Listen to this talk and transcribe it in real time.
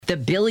The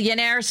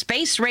billionaire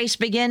space race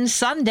begins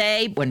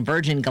Sunday when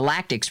Virgin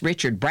Galactic's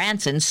Richard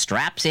Branson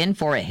straps in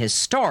for a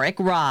historic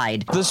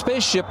ride. The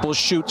spaceship will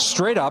shoot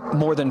straight up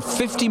more than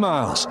 50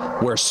 miles,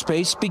 where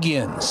space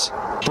begins.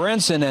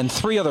 Branson and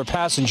 3 other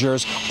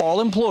passengers, all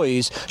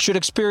employees, should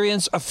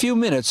experience a few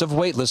minutes of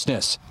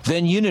weightlessness.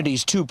 Then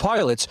Unity's 2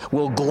 pilots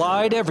will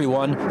glide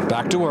everyone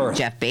back to Earth.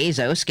 Jeff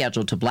Bezos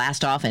scheduled to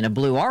blast off in a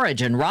Blue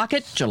Origin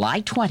rocket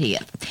July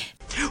 20th.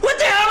 What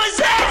the hell is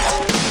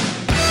that?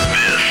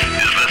 This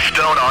is the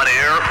Stone on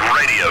Air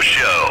radio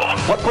show.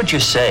 What would you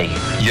say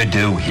you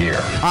do here?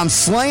 I'm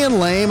slaying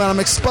lame and I'm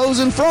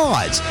exposing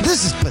frauds.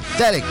 This is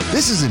pathetic.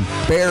 This is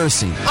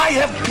embarrassing. I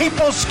have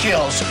people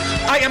skills.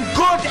 I am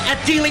good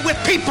at dealing with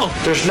people.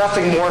 There's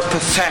nothing more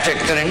pathetic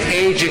than an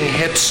aging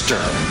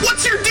hipster.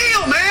 What's your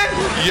deal, man?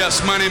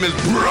 Yes, my name is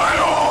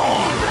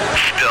Brian.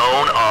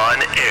 Stone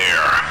on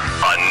Air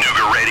on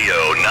Nuga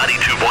Radio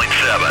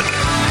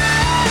 92.7.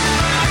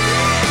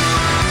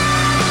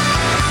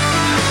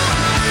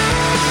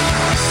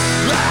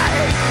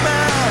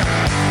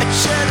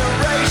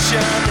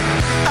 Generation,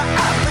 I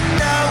offer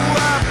no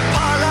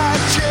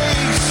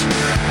apologies.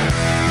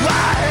 I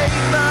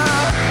hate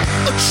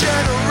my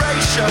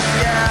generation,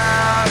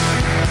 yeah.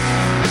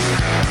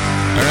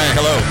 All right,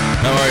 hello.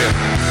 How are you?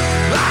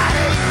 I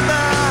hate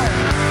my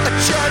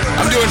generation.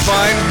 I'm doing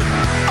fine.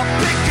 I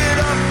pick it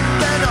up,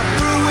 then I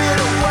threw it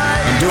away.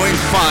 I'm doing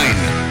fine.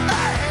 I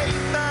hate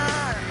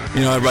my.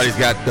 You know, everybody's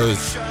got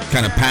those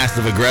kind of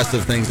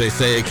passive-aggressive things they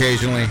say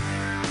occasionally.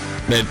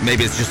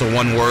 Maybe it's just a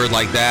one word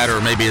like that,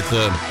 or maybe it's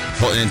an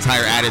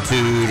entire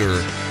attitude or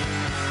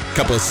a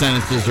couple of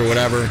sentences or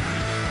whatever.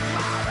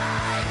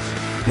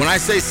 When I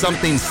say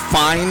something's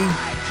fine,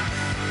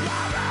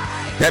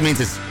 that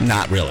means it's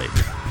not really.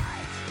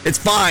 It's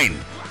fine.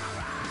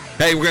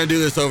 Hey, we're going to do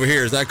this over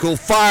here. Is that cool?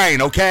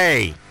 Fine.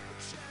 Okay.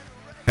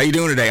 How you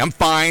doing today? I'm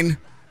fine.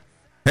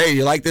 Hey,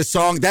 you like this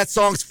song? That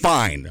song's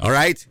fine. All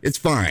right? It's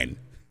fine.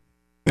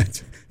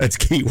 That's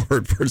key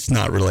word for it's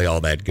not really all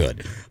that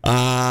good.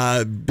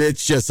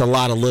 It's just a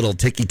lot of little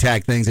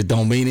ticky-tack things that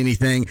don't mean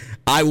anything.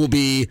 I will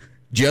be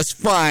just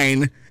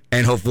fine,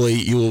 and hopefully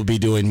you will be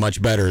doing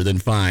much better than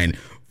fine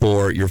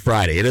for your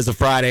Friday. It is a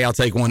Friday. I'll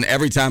take one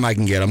every time I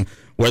can get them.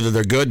 Whether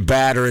they're good,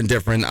 bad, or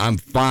indifferent, I'm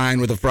fine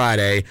with a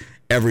Friday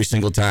every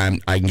single time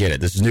I can get it.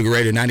 This is Nuga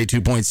Radio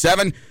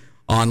 92.7,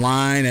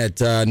 online at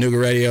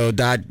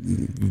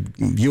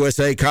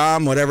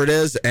nugaradio.usa.com, whatever it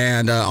is,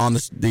 and on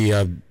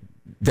the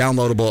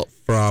downloadable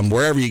from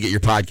wherever you get your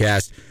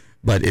podcast.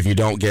 But if you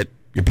don't get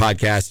your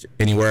podcast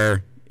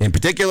anywhere in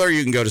particular,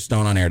 you can go to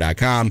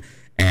stoneonair.com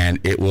and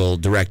it will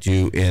direct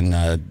you in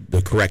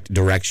the correct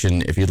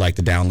direction if you'd like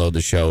to download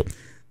the show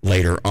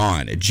later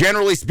on.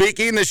 Generally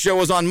speaking, this show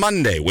is on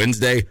Monday,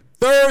 Wednesday,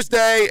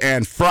 Thursday,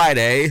 and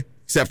Friday,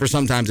 except for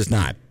sometimes it's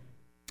not.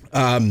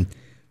 What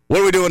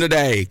are we doing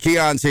today?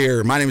 Keon's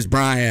here. My name is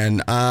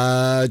Brian.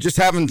 Just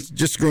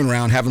screwing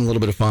around, having a little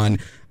bit of fun.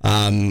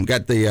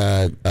 Got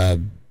the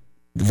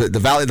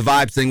Valley of the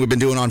Vibes thing we've been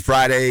doing on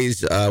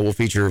Fridays. Will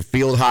feature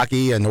field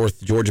hockey, a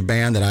North Georgia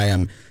band that I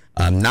am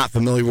not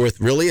familiar with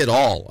really at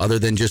all, other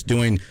than just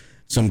doing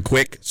some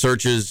quick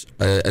searches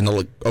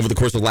over the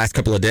course of the last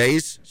couple of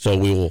days. So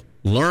we will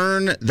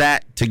learn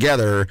that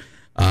together.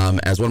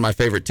 As one of my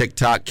favorite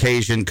TikTok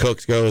Cajun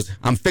cooks goes,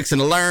 I'm fixing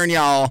to learn,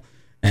 y'all.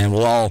 And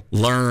we'll all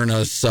learn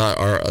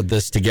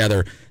this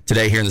together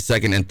today here in the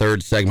second and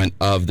third segment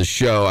of the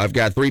show. I've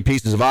got 3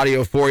 pieces of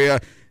audio for you.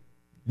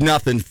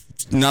 Nothing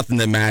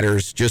that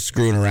matters, just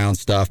screwing around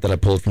stuff that I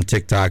pulled from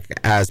TikTok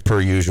as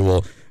per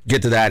usual.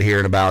 Get to that here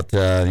in about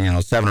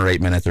 7 or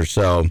 8 minutes or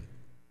so.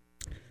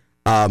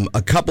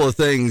 A couple of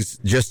things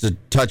just to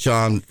touch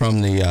on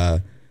from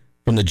the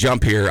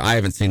jump here. I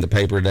haven't seen the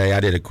paper today.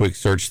 I did a quick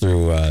search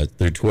through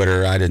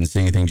Twitter. I didn't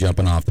see anything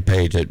jumping off the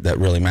page that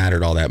really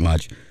mattered all that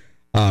much.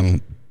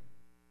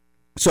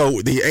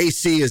 So the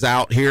AC is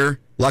out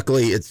here.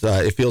 Luckily, it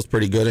feels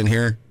pretty good in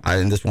here.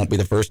 And this won't be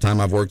the first time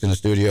I've worked in a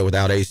studio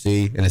without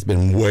AC, and it's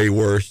been way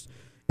worse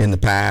in the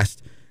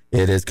past.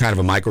 It is kind of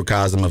a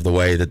microcosm of the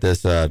way that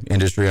this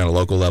industry on a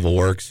local level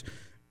works.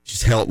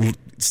 Just held,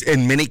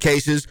 in many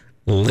cases,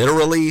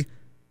 literally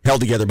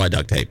held together by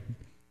duct tape.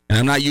 And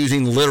I'm not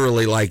using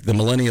literally like the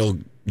millennial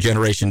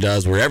generation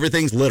does, where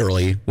everything's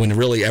literally, when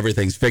really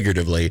everything's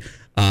figuratively.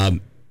 It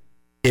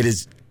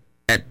is,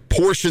 at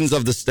portions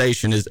of the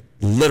station, is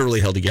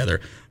literally held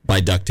together by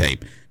duct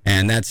tape.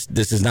 And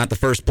this is not the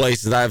first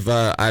place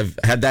that I've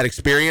had that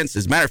experience.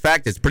 As a matter of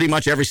fact, it's pretty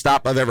much every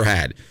stop I've ever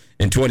had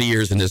in 20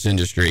 years in this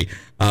industry.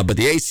 But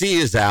the AC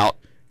is out,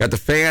 got the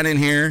fan in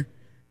here,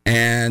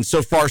 and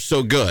so far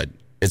so good.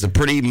 It's a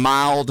pretty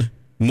mild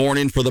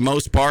morning for the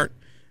most part.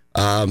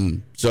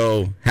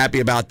 So happy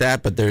about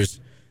that. But the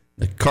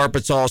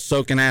carpet's all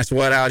soaking ass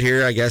wet out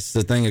here. I guess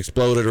the thing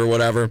exploded or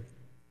whatever.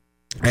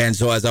 And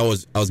so as I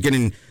was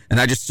getting, and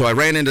I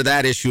ran into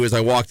that issue as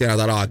I walked in. I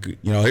thought,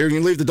 here you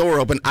can leave the door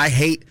open. I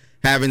hate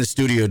having the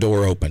studio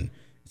door open.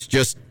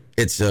 It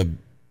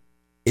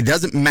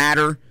doesn't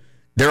matter.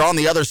 They're on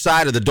the other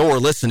side of the door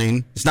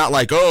listening. It's not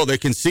like, oh, they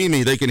can see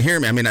me, they can hear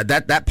me. I mean,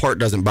 that part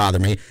doesn't bother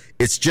me.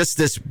 It's just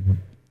this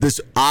this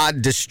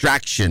odd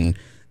distraction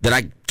that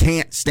I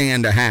can't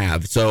stand to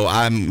have. So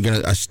I'm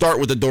going to start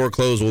with the door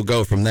closed. We'll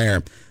go from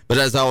there. But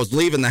as I was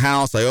leaving the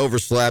house, I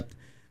overslept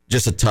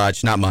just a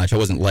touch, not much. I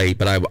wasn't late,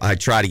 but I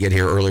tried to get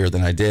here earlier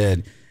than I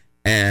did.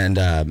 And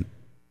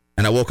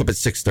I woke up at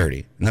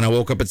 6:30. And then I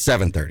woke up at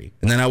 7:30.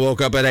 And then I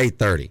woke up at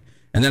 8:30.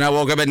 And then I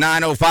woke up at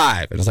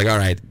 9:05. And it's like, all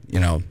right,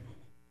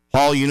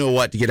 Paul, you know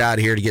what, to get out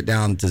of here, to get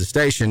down to the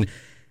station.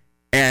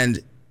 And,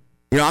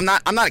 I'm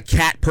not a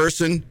cat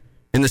person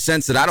in the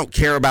sense that I don't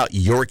care about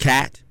your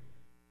cat.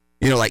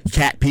 Like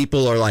cat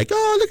people are like,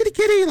 oh, look at the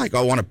kitty. Like,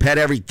 I want to pet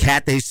every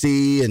cat they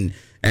see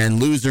and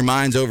lose their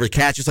minds over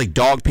cats. Just like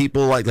dog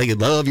people, like they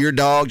love your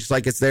dog just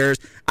like it's theirs.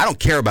 I don't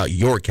care about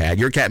your cat.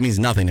 Your cat means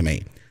nothing to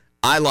me.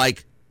 I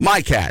like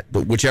my cat,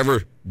 but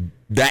whichever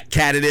that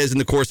cat it is in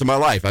the course of my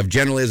life. I've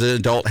generally, as an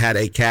adult, had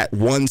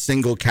one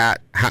single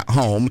cat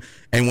home,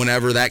 and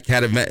whenever that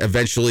cat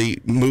eventually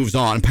moves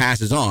on,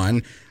 passes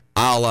on,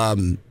 I'll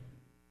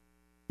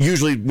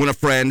usually when a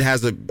friend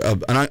has an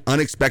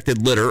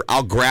unexpected litter,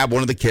 I'll grab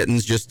one of the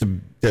kittens just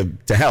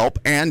to help,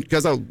 and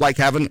because I like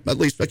having at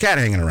least a cat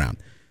hanging around.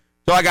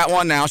 So I got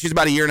one now. She's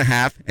about 1.5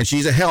 years, and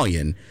she's a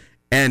hellion,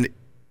 and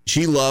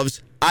she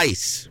loves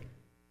ice,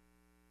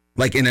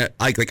 like in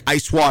like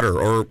ice water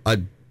or a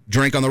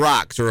drink on the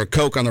rocks or a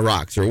Coke on the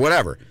rocks or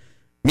whatever.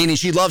 Meaning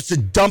she loves to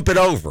dump it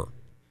over.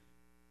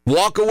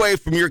 Walk away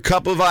from your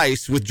cup of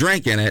ice with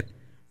drink in it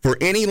for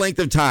any length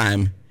of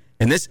time,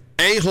 and this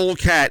a-hole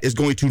cat is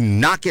going to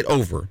knock it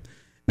over.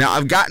 Now,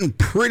 I've gotten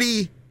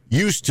pretty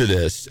used to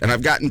this, and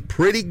I've gotten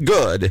pretty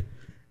good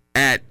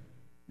at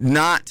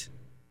not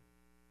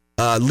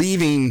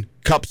leaving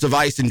cups of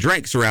ice and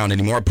drinks around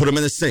anymore. I put them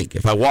in the sink.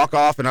 If I walk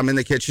off and I'm in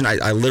the kitchen,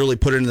 I literally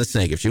put it in the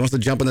sink. If she wants to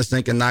jump in the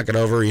sink and knock it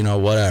over,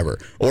 whatever.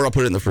 Or I'll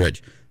put it in the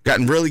fridge.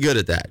 Gotten really good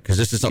at that because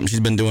this is something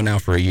she's been doing now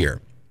for a year.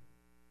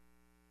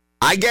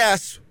 I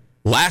guess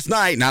last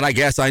night,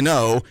 I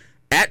know,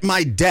 at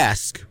my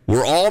desk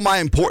were all my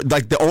important,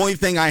 like the only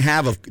thing I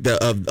have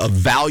of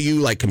value,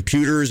 like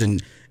computers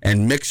and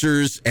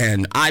mixers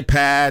and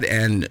iPad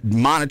and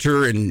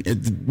monitor and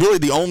really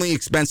the only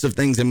expensive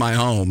things in my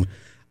home.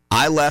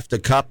 I left a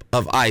cup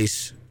of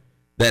ice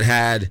that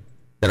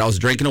I was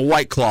drinking a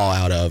White Claw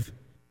out of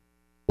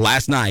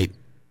last night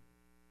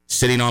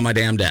sitting on my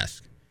damn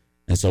desk.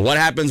 And so what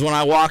happens when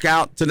I walk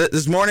out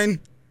this morning?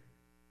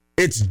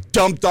 It's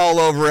dumped all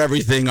over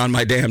everything on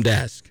my damn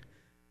desk.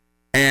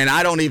 And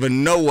I don't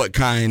even know what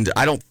kind.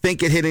 I don't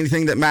think it hit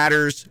anything that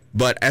matters.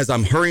 But as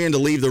I'm hurrying to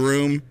leave the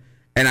room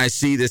and I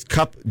see this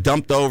cup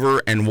dumped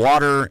over and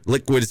water,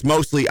 liquid, it's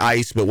mostly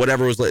ice, but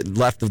whatever was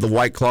left of the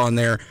White Claw in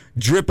there,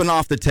 dripping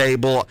off the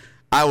table,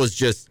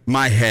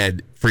 my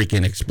head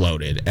freaking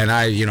exploded. And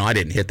I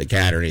didn't hit the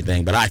cat or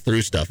anything, but I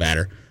threw stuff at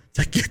her. It's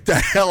like, get the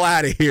hell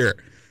out of here.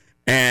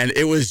 And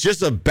it was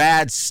just a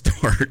bad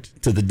start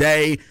to the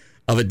day,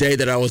 of a day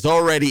that I was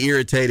already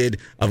irritated,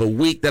 of a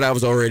week that I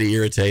was already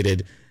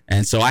irritated.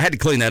 And so I had to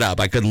clean that up.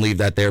 I couldn't leave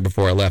that there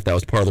before I left. That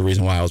was part of the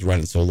reason why I was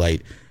running so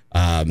late.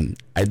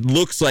 It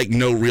looks like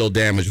no real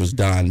damage was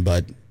done,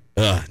 but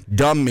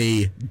dumb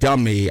me.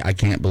 I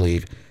can't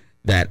believe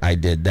that I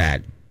did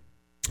that.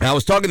 I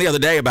was talking the other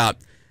day about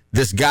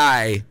this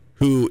guy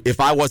who, if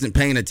I wasn't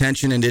paying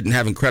attention and didn't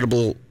have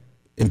impeccable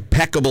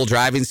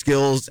driving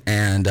skills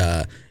and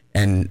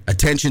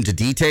attention to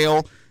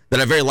detail, that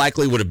I very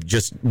likely would have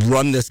just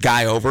run this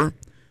guy over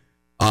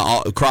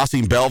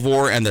crossing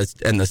Belvoir and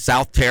the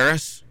South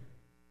Terrace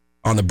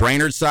on the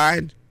Brainerd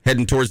side,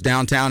 heading towards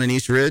downtown in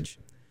East Ridge.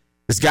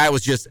 This guy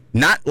was just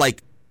not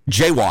like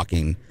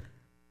jaywalking,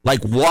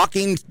 like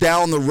walking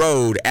down the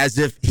road as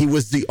if he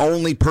was the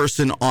only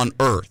person on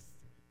earth.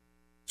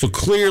 So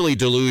clearly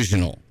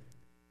delusional.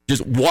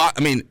 Just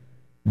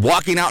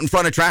walking out in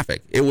front of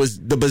traffic. It was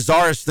the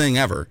bizarrest thing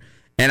ever.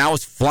 And I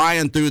was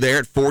flying through there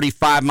at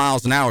 45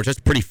 miles an hour,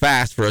 just pretty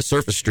fast for a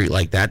surface street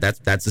like that.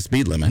 That's the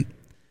speed limit.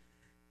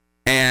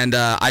 And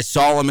I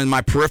saw him in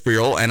my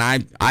peripheral, and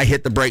I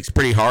hit the brakes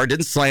pretty hard.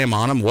 Didn't slam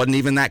on him. Wasn't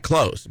even that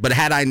close. But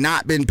had I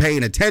not been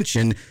paying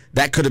attention,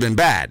 that could have been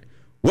bad.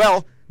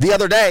 Well, the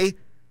other day,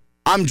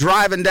 I'm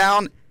driving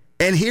down,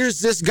 and here's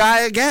this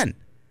guy again.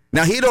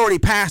 Now, he'd already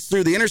passed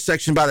through the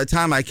intersection by the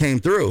time I came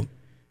through.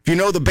 If you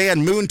know the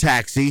band Moon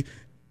Taxi,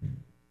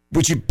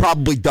 which you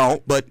probably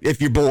don't, but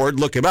if you're bored,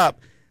 look him up.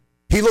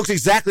 He looks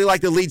exactly like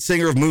the lead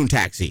singer of Moon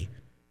Taxi.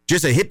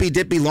 Just a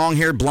hippy-dippy,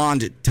 long-haired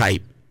blonde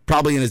type.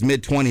 Probably in his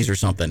mid-20s or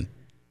something.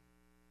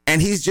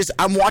 And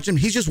I'm watching him,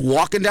 he's just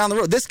walking down the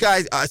road. This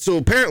guy, so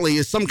apparently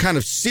is some kind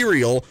of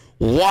serial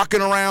walking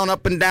around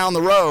up and down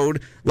the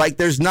road like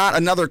there's not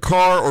another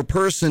car or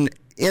person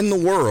in the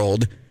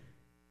world.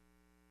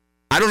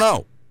 I don't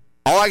know.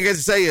 All I got to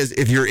say is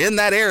if you're in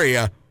that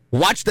area,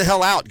 watch the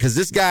hell out, because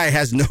this guy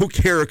has no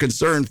care or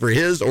concern for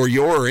his or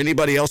your or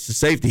anybody else's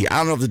safety. I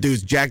don't know if the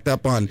dude's jacked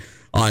up on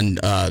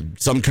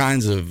some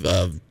kinds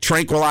of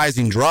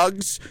tranquilizing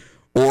drugs,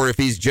 or if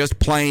he's just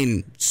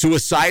plain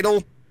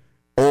suicidal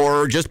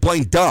or just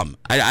plain dumb.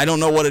 I don't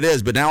know what it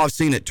is, but now I've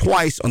seen it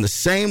twice on the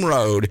same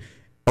road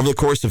over the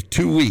course of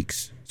 2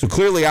 weeks. So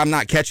clearly I'm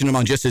not catching him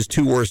on just his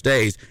 2 worst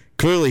days.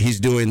 Clearly he's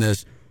doing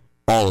this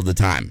all of the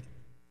time.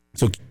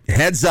 So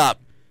heads up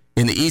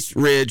in the East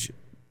Ridge,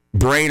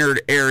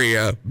 Brainerd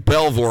area,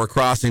 Belvoir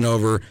crossing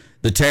over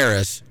the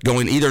terrace,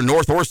 going either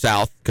north or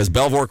south, because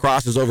Belvoir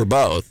crosses over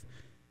both.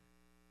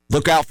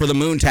 Look out for the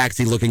moon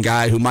taxi looking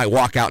guy who might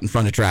walk out in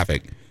front of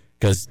traffic,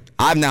 because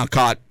I've now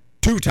caught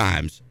 2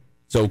 times.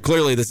 So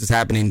clearly this is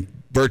happening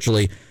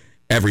virtually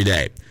every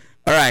day.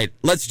 All right,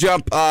 let's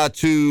jump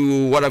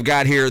to what I've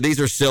got here. These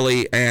are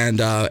silly,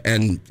 and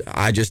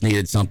I just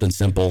needed something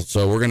simple.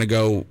 So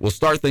we'll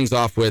start things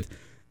off with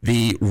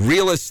the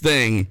realest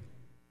thing.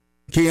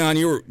 Keon,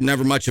 you were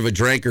never much of a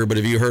drinker, but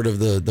have you heard of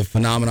the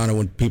phenomenon of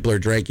when people are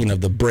drinking,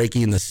 of the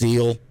breaking the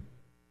seal?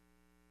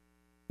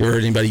 You ever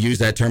heard anybody use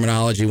that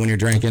terminology when you're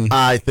drinking?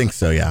 I think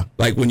so, yeah.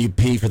 Like when you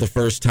pee for the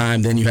first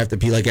time, then you have to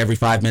pee like every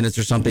 5 minutes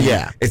or something?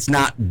 Yeah. It's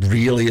not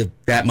really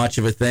that much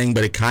of a thing,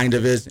 but it kind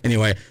of is.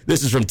 Anyway,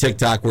 this is from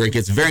TikTok, where it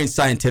gets very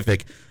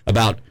scientific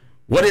about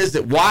what is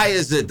it, why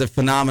is it the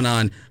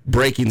phenomenon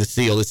breaking the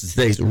seal? This is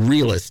today's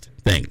realest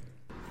thing.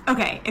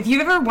 Okay, if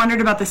you've ever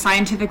wondered about the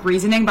scientific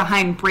reasoning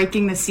behind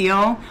breaking the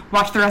seal,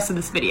 watch the rest of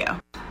this video.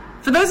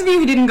 For those of you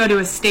who didn't go to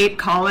a state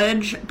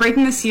college,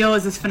 breaking the seal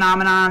is this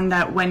phenomenon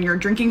that when you're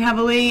drinking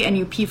heavily and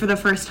you pee for the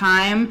first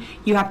time,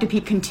 you have to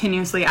pee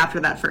continuously after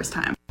that first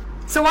time.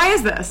 So why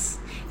is this?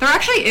 There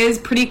actually is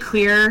pretty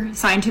clear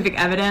scientific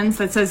evidence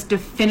that says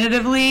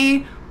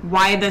definitively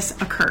why this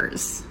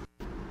occurs.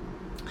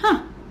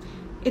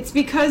 It's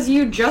because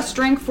you just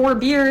drank 4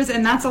 beers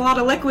and that's a lot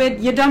of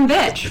liquid, you dumb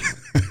bitch.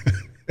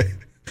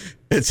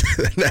 It's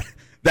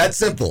that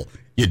simple.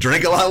 You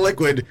drink a lot of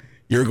liquid,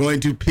 you're going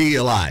to pee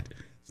a lot.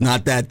 It's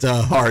not that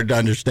hard to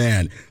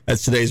understand.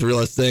 That's today's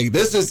realest thing.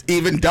 This is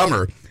even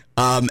dumber.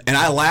 And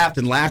I laughed,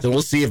 and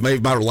we'll see if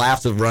maybe my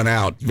laughs have run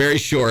out. Very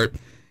short.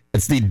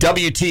 It's the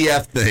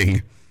WTF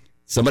thing.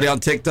 Somebody on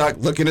TikTok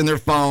looking in their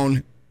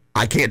phone.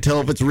 I can't tell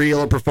if it's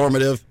real or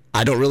performative.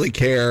 I don't really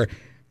care.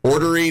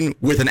 Ordering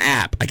with an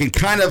app. I can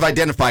kind of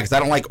identify because I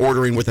don't like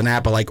ordering with an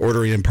app. I like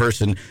ordering in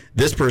person.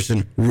 This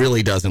person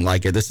really doesn't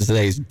like it. This is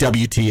today's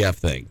WTF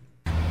thing.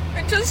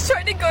 I just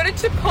tried to go to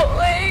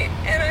Chipotle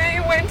and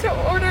I went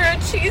to order a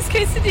cheese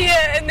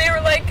quesadilla and they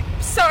were like,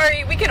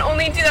 sorry, we can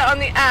only do that on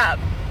the app.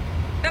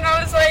 And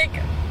I was like,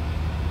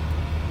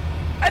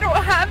 I don't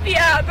have the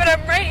app, but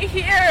I'm right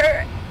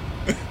here.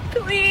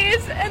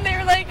 Please. And they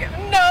were like,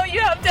 no, you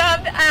have to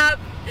have the app.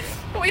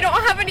 But we don't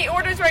have any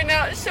orders right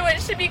now, so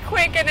it should be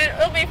quick and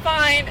it'll be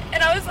fine.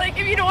 And I was like,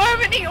 if you don't have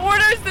any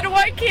orders, then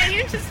why can't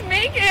you just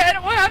make it? I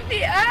don't have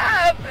the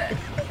app.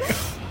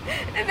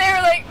 And they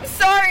were like,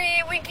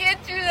 sorry, we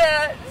can't do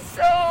that.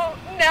 So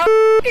now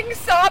I'm f***ing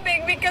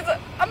sobbing because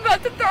I'm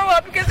about to throw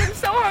up because I'm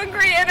so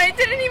hungry and I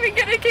didn't even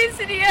get a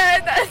quesadilla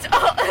and that's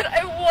all that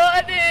I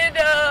wanted.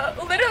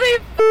 Literally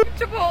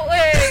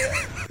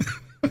Chipotle.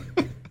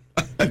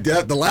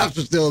 The laughs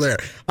are still there.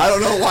 I don't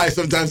know why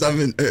sometimes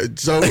I'm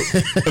so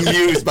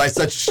amused by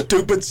such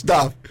stupid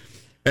stuff.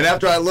 And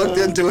after I looked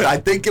into it, I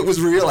think it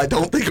was real. I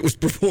don't think it was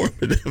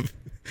performative.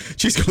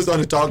 She goes on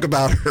to talk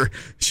about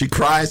she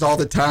cries all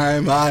the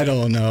time. I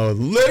don't know.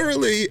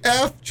 Literally,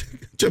 F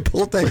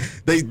Chipotle.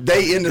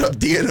 They ended up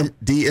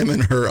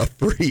DMing her a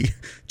free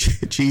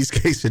cheese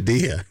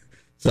quesadilla.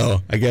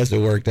 So I guess it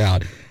worked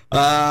out.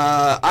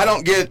 I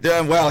don't get,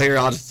 here,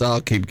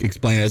 I'll keep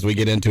explaining as we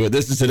get into it.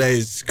 This is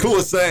today's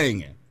coolest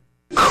thing.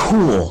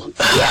 Cool.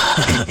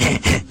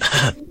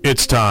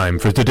 It's time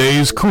for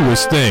today's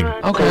coolest thing.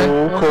 Okay.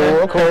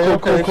 Cool.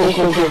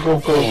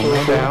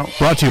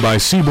 Brought to you by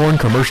Seaborn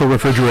Commercial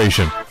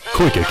Refrigeration.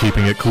 Quick at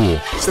keeping it cool.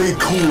 Stay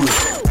cool.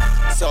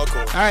 So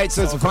cool. All right,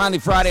 so it's a finally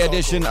Friday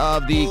edition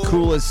of the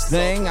coolest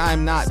thing.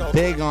 I'm not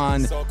big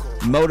on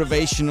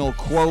motivational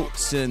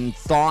quotes and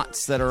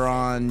thoughts that are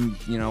on,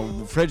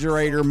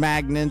 refrigerator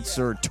magnets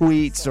or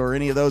tweets or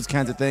any of those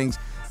kinds of things.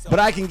 But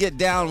I can get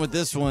down with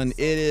this one. It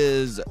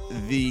is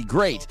the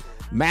great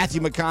Matthew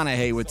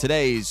McConaughey with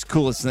today's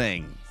coolest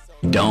thing.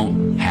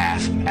 Don't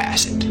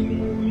half-ass it.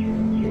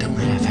 Don't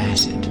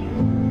half-ass it.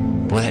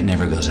 Boy, that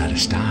never goes out of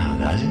style,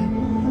 does it? I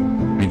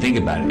mean, think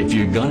about it. If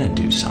you're going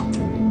to do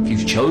something, if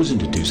you've chosen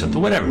to do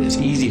something, whatever it is,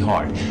 easy,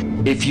 hard,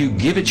 if you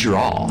give it your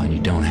all and you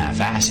don't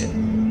half-ass it,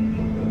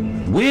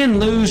 win,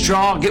 lose,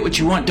 draw, get what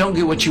you want, don't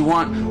get what you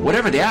want,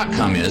 whatever the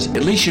outcome is,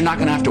 at least you're not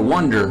going to have to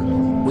wonder,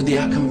 would the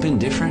outcome have been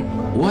different?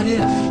 What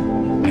if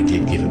I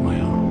did give it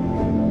my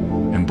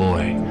all? And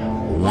boy,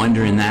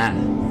 wondering that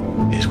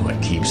is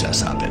what keeps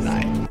us up at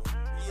night.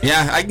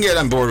 Yeah, I can get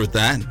on board with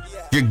that.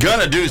 If you're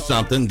gonna do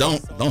something,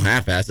 don't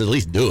half-ass it. At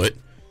least do it.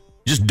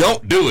 Just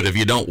don't do it if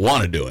you don't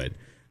want to do it.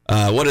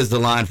 What is the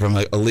line from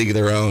A League of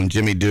Their Own?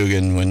 Jimmy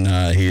Dugan, when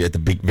he at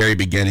the very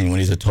beginning, when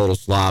he's a total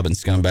slob and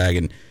scumbag,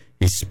 and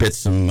he spits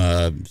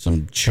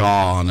some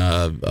chaw on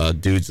a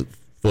dude's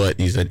foot,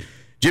 and he said,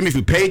 "Jimmy, if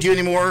we paid you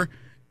any more,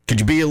 could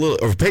you be a little,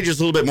 or if we paid you just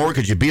a little bit more,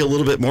 could you be a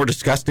little bit more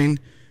disgusting?"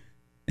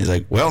 He's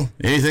like, "Well,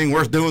 anything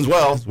worth doing is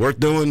it's worth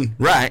doing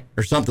right,"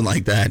 or something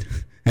like that.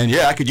 And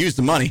yeah, I could use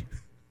the money.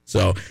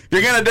 So if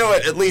you're gonna do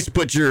it, at least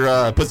put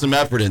some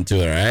effort into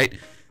it. All right.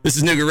 This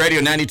is Nougat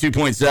Radio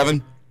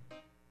 92.7.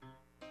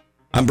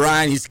 I'm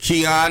Brian. He's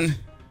Keon.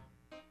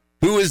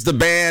 Who is the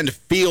band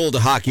Field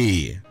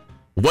Hockey?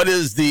 What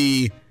is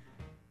the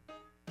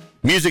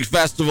music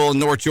festival in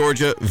North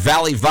Georgia?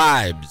 Valley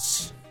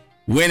Vibes.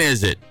 When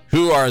is it?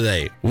 Who are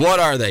they? What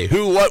are they?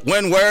 Who, what,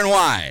 when, where, and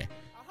why?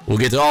 We'll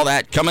get to all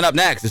that coming up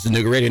next. This is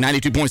Nougat Radio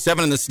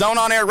 92.7 and the Stone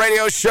on Air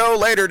radio show,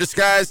 later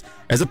disguised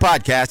as a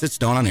podcast at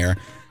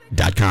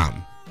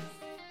stoneonair.com.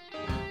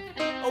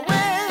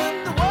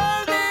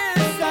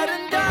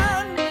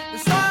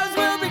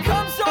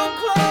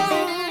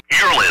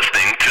 You're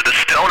listening to the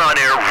Stone on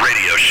Air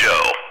radio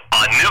show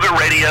on Nougat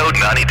Radio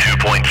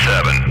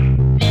 92.7.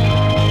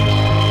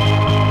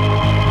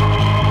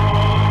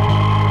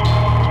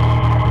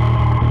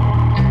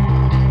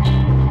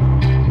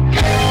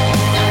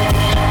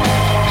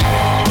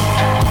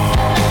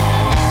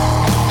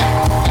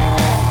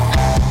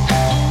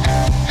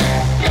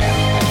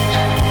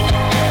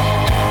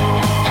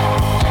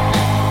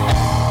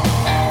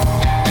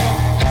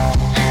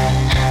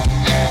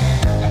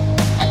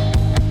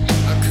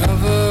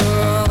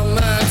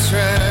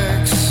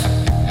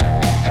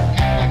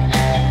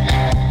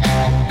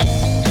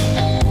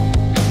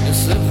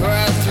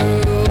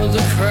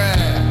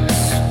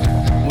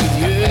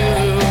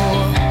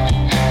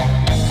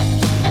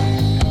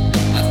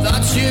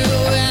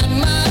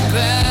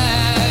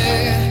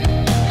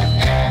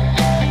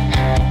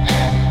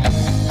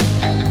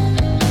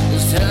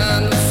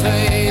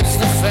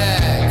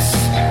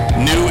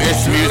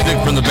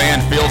 From the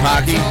band Field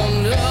Hockey.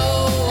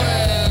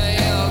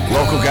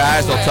 Local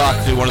guys. I'll talk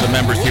to one of the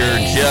members here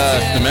in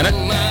just a minute.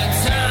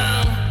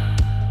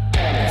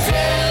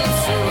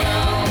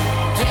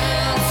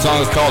 The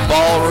song is called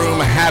Ballroom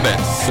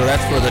Habits. So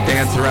that's where the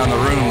dance around the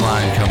room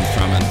line comes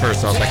from. And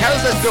first I was like, how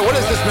does this go? What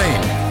does this mean?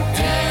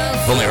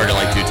 I've only heard it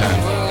like 2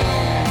 times.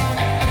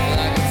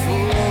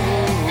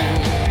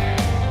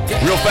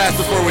 Real fast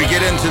before we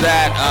get into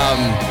that,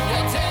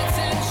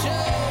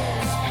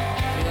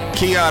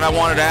 Keon, I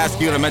wanted to ask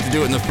you, and I meant to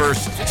do it in the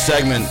first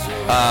segment,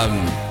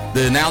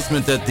 the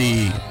announcement that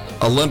the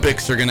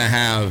Olympics are going to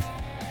have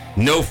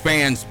no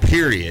fans,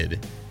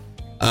 period,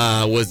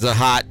 was a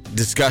hot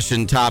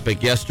discussion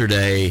topic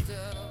yesterday.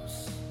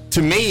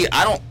 To me,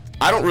 I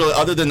don't really,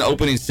 other than the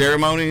opening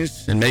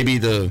ceremonies and maybe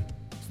the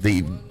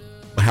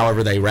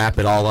however they wrap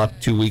it all up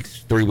 2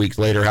 weeks, 3 weeks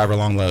later, however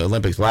long the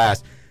Olympics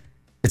last,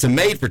 it's a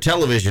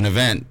made-for-television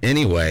event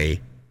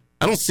anyway.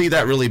 I don't see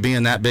that really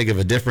being that big of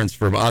a difference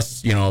from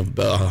us,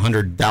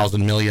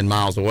 100,000 million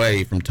miles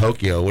away from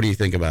Tokyo. What do you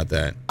think about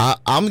that?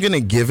 I'm going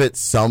to give it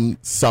some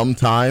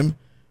time,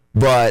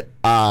 but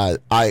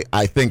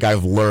I think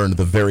I've learned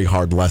the very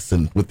hard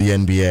lesson with the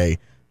NBA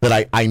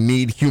that I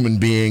need human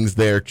beings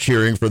there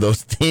cheering for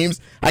those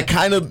teams. I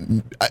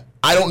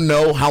don't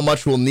know how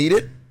much we'll need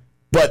it,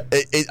 but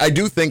I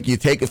do think you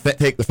take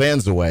the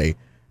fans away.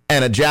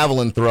 And a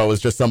javelin throw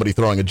is just somebody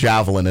throwing a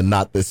javelin and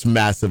not this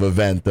massive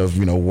event of,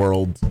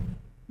 world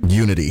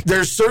unity.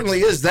 There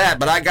certainly is that,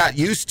 but I got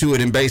used to it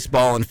in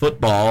baseball and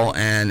football,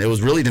 and it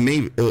was really, to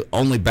me,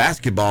 only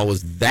basketball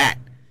was that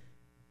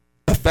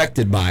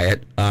affected by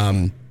it.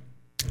 I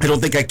don't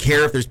think I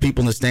care if there's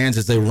people in the stands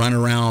as they run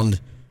around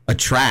a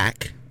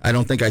track. I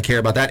don't think I care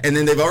about that. And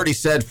then they've already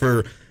said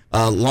for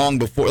long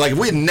before, like if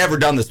we had never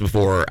done this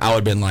before, I would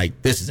have been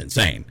like, this is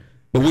insane.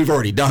 But we've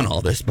already done all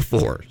this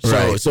before.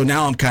 So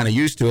now I'm kind of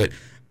used to it.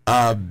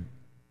 But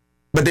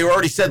they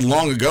already said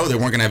long ago they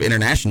weren't going to have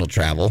international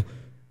travel.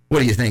 What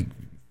do you think?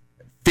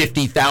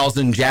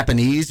 50,000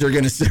 Japanese are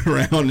going to sit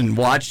around and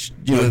watch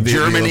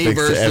Germany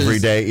versus every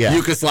day,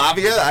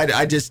 Yugoslavia?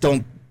 I just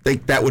don't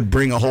think that would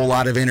bring a whole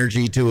lot of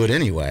energy to it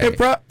anyway.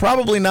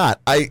 Probably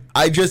not. I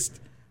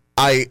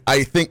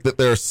think that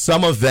there are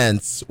some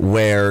events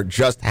where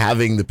just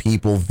having the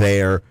people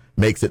there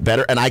makes it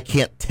better, and I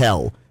can't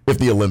tell if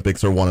the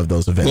Olympics are one of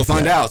those events. We'll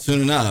find out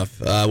soon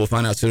enough. A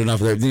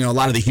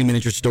lot of the human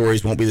interest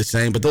stories won't be the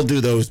same, but they'll do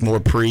those more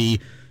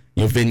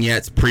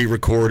vignettes,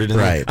 pre-recorded.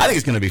 Right. I think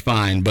it's going to be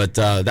fine, but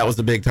that was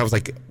the big... I was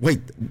like, wait,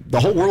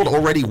 the whole world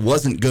already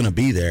wasn't going to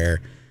be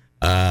there.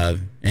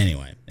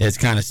 Anyway, it's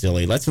kind of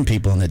silly. Let some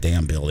people in the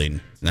damn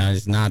building.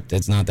 It's not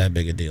that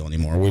big a deal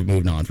anymore. We've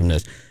moved on from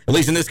this. At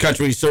least in this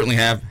country, we certainly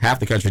have. Half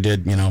the country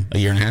did, a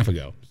year and a half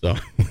ago. So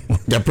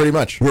yeah, pretty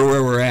much. We're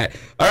where we're at.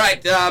 All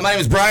right, my name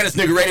is Brian. It's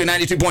Nougat Radio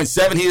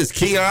 92.7. He is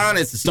Keon.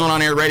 It's the Stone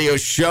on Air radio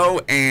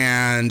show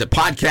and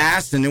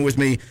podcast. And then with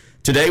me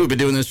today, we've been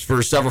doing this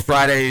for several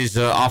Fridays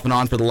off and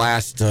on for the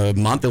last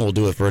month, and we'll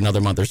do it for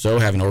another month or so,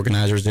 having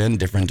organizers in,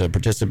 different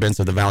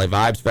participants of the Valley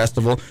Vibes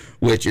Festival,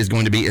 which is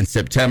going to be in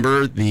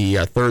September, the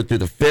 3rd through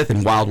the 5th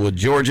in Wildwood,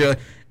 Georgia.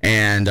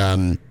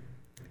 And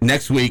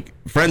next week,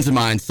 friends of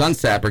mine,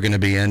 Sunsap, are going to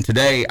be in.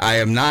 Today, I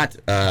am not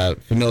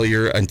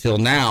familiar until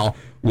now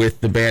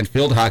with the band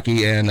Field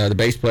Hockey, and the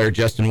bass player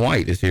Justin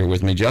White is here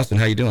with me. Justin,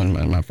 how you doing,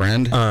 my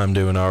friend? I'm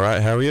doing all right.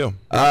 How are you?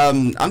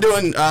 I'm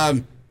doing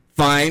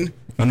fine.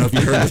 I don't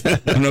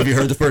know if you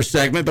heard the first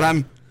segment, but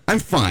I'm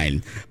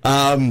fine.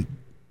 The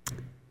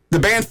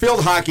band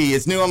Field Hockey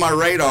is new on my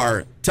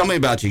radar. Tell me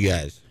about you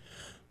guys.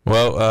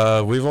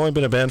 Well, we've only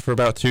been a band for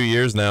about 2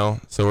 years now,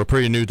 so we're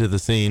pretty new to the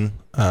scene.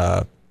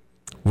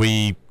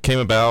 We came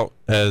about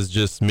as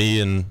just me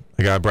and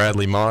the guy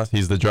Bradley Moss.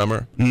 He's the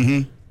drummer.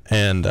 Mm-hmm.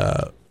 And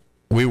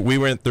we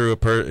went through a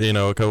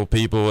couple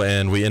people,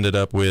 and we ended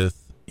up with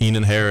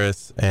Enan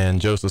Harris and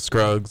Joseph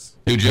Scruggs.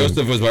 Who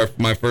Joseph was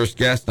my first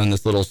guest on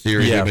this little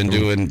series we've been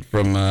doing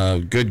from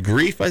Good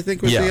Grief, I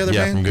think was the other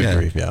band? From Good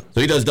Grief, yeah.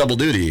 So he does double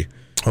duty.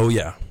 Oh,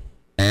 yeah.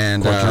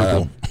 And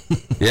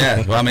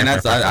yeah, well, I mean,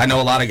 I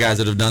know a lot of guys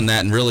that have done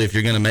that, and really, if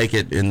you're going to make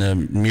it in the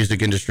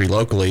music industry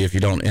locally, if you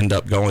don't end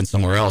up going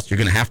somewhere else, you're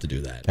going to have to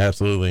do that.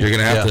 Absolutely. You're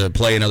going to have to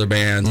play in other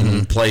bands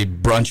and play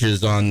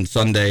brunches on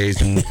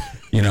Sundays, and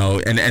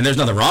and there's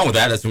nothing wrong with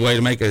that. That's a way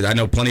to make I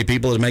know plenty of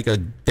people that make a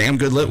damn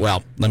good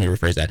well, let me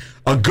rephrase that.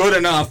 A good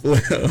enough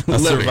living.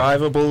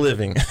 Survivable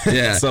living.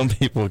 Yeah. Some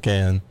people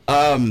can.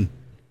 I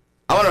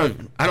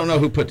don't know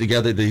who put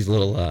together these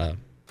little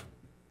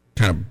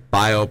kind of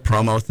bio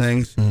promo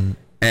things. Mm-hmm.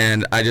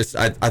 And I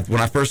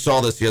when I first saw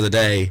this the other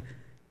day,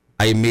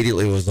 I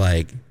immediately was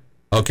like,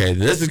 okay,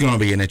 this is going to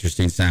be an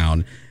interesting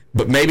sound,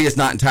 but maybe it's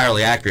not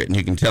entirely accurate, and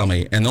you can tell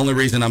me. And the only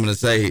reason I'm going to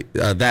say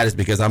that is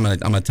because I'm going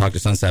to talk to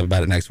Sunsap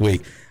about it next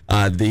week.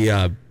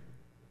 The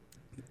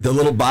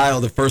little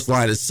bio, the first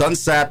line is,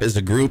 Sunsap is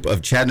a group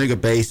of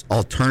Chattanooga-based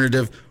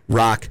alternative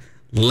rock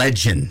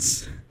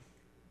legends.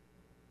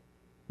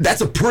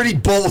 That's a pretty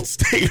bold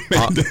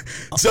statement.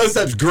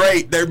 Sunsap's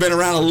great. They've been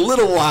around a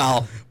little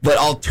while, but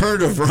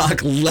alternative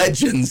rock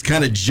legends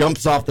kind of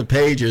jumps off the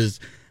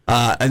pages.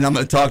 And I'm going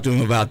to talk to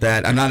him about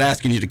that. I'm not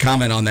asking you to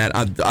comment on that.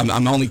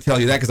 I'm only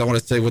telling you that because I want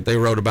to say what they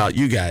wrote about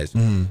you guys.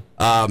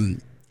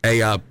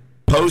 A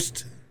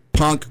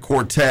post-punk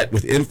quartet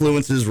with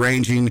influences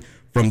ranging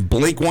from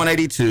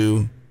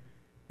Blink-182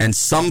 and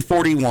Sum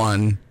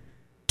 41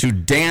 to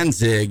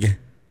Danzig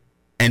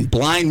and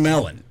Blind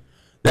Melon.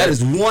 That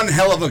is one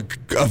hell of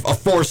a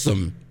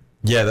foursome.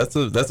 Yeah, that's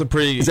a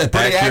pretty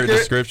accurate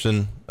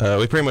description.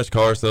 We pretty much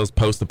call ourselves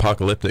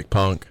post-apocalyptic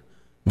punk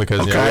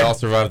because we all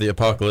survived the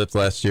apocalypse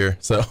last year.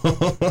 So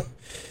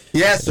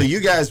yeah, so you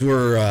guys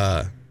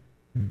were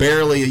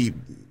barely,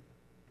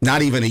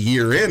 not even a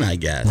year in, I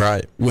guess.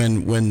 Right.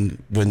 When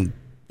the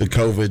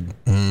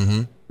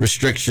COVID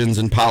restrictions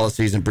and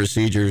policies and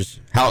procedures.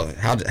 How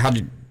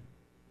did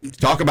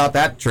talk about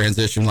that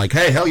transition? Like,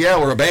 hey, hell yeah,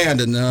 we're a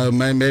band,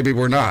 and maybe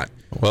we're not.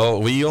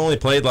 Well, we only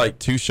played like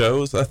 2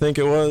 shows, I think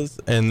it was,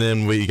 and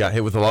then we got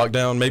hit with the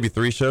lockdown, maybe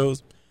 3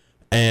 shows,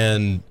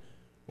 and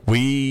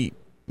we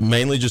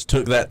mainly just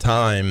took that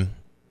time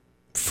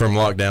from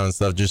lockdown and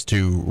stuff just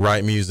to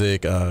write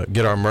music,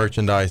 get our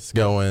merchandise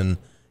going,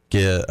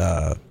 get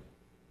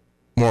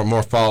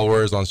more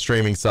followers on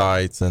streaming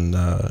sites and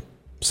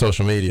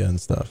social media and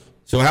stuff.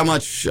 So how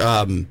much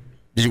was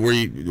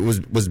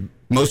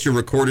most of your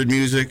recorded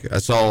music? I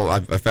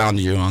found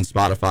you on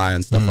Spotify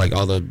and stuff, like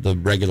all the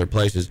regular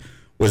places.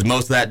 Was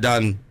most of that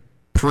done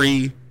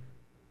pre-lockdowns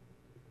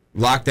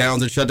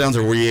and shutdowns,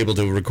 or were you able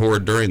to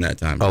record during that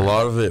time? A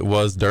lot of it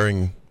was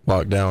during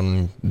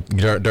lockdown,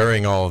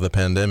 during all of the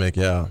pandemic,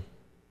 yeah.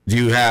 Do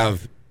you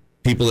have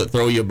people that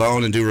throw you a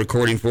bone and do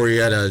recording for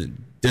you at a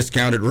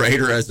discounted rate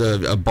or as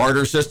a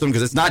barter system?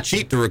 Because it's not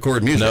cheap to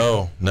record music.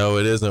 No,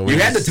 it isn't. You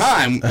had the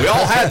time. We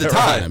all had the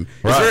time.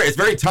 Right. It's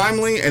very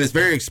timely and it's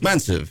very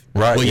expensive.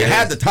 Right. Well, you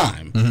had the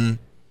time. Mm-hmm.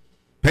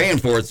 Paying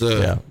for it's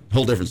a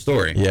whole different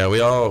story. Yeah,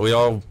 we all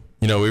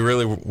we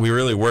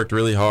really worked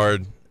really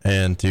hard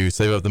and to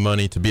save up the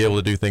money to be able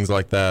to do things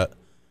like that.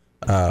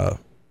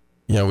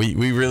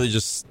 We really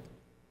just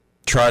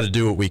tried to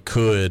do what we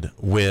could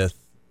with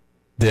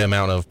the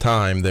amount of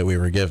time that we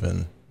were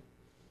given.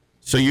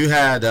 So you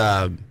had,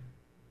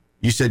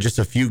 you said just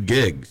a few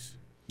gigs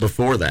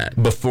before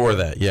that. Before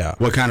that, yeah.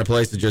 What kind of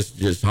places? Just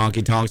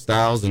honky tonk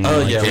styles and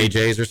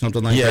JJ's or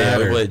something like that? Yeah,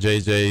 we played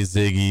JJ's,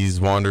 Ziggy's,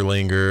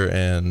 Wanderlinger,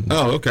 and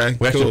okay.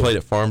 We actually played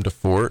at Farm to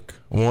Fork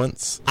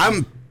once.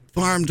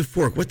 Farm to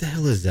Fork. What the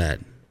hell is that?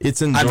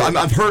 It's in Georgia.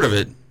 I've heard of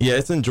it. Yeah,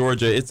 it's in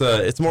Georgia.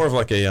 It's more of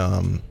like a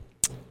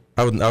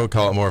I would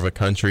call it more of a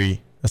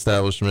country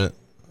establishment,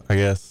 I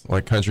guess,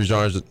 like country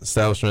genre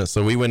establishment.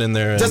 So we went in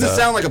there. Doesn't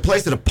sound like a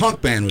place that a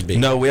punk band would be.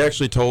 No, we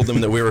actually told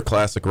them that we were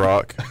classic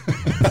rock.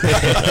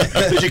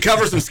 Did you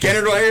cover some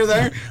Skinner while you were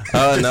there?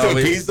 No, to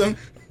appease them?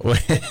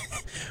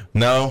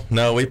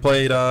 No, we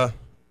played our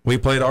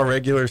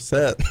regular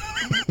set.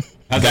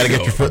 Got to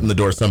get your foot in the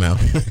door somehow.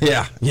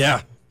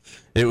 Yeah.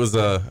 It was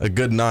a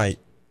good night.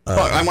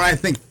 When I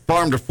think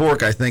Farm to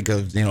Fork, I think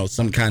of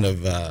some kind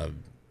of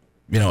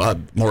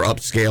more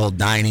upscale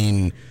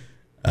dining,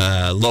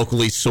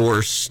 locally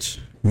sourced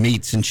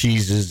meats and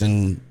cheeses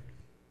and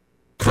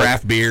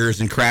craft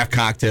beers and craft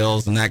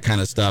cocktails and that kind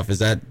of stuff. Is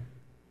that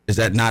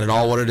not at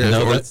all what it is?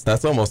 No,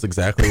 that's almost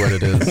exactly what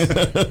it is.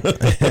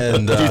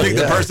 And, do you think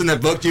the person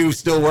that booked you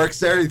still works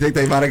there? Do you think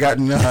they might have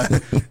gotten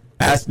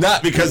asked?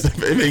 Not because,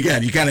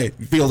 again, you kind of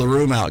feel the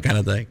room out kind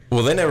of thing.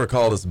 Well, they never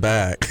called us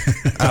back.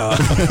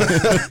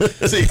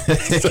 See,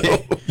 so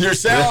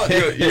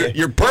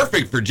you're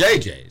perfect for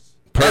JJ's.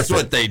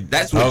 Perfect.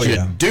 That's what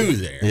you do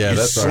there. Yeah, you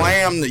that's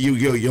slam that you'll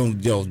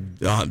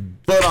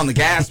foot on the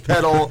gas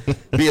pedal,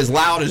 be as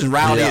loud and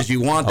rowdy as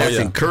you want. That's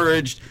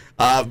encouraged.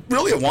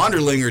 Really a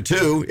Wanderlinger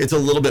too. It's a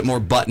little bit more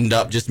buttoned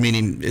up, just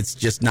meaning it's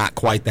just not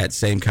quite that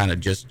same kind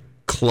of just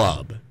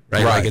club,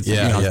 right? Right. Like it's,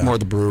 it's more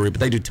the brewery, but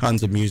they do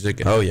tons of music.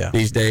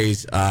 These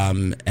days,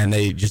 and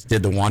they just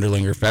did the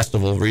Wanderlinger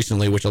Festival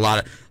recently, which a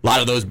lot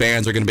of those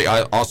bands are going to be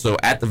also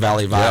at the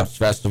Valley Vibes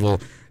Festival.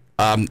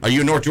 Are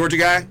you a North Georgia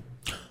guy?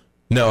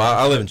 No,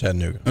 I live in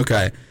Chattanooga.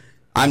 Okay.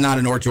 I'm not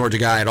a North Georgia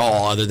guy at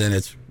all, other than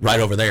it's right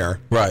over there.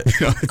 Right,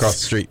 across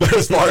the street. But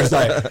as far as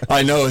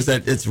I know is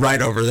that it's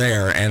right over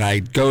there, and I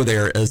go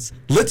there as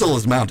little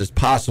amount as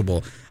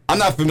possible. I'm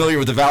not familiar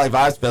with the Valley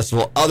Vibes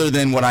Festival, other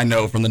than what I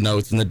know from the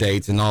notes and the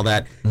dates and all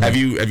that. Mm-hmm.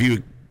 Have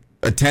you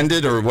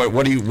attended, or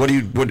what do you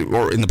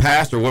or in the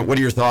past, or what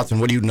are your thoughts, and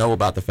what do you know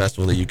about the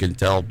festival that you can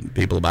tell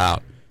people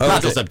about?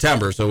 Not till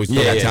September, so we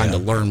still got time to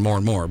learn more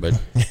and more. But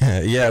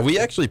we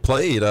actually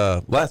played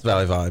last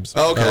Valley Vibes.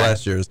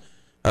 Last year's.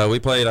 We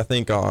played, I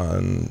think,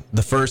 on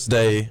the first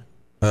day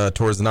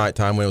towards the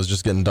nighttime when it was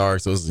just getting dark.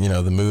 So it was,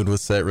 the mood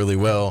was set really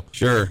well.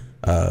 Sure.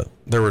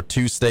 There were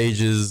 2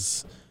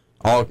 stages.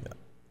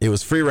 It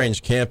was free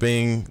range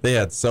camping. They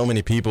had so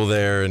many people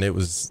there, and it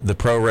was the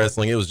pro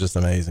wrestling. It was just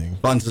amazing.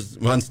 Fun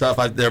stuff.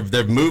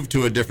 They've moved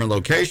to a different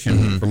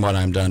location, from what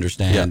I'm to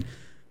understand.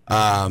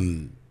 Yeah.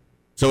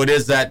 So it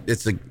is that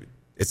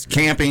it's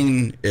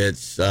camping.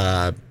 It's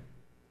I'm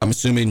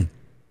assuming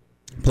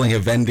plenty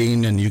of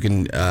vending, and you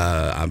can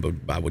I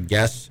would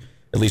guess,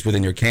 at least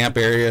within your camp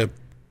area,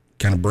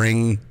 kind of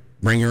bring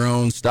your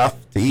own stuff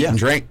to eat and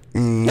drink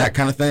and that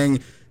kind of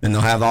thing. And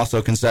they'll have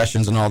also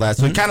concessions and all that.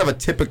 So kind of a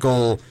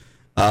typical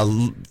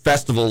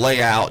festival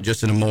layout,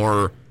 just in a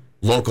more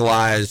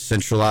localized,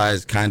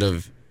 centralized kind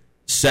of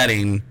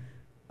setting.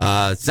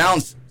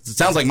 Sounds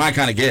like my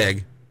kind of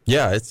gig.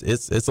 Yeah,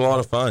 it's a lot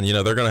of fun.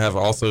 They're going to have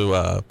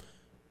also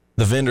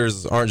the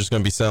vendors aren't just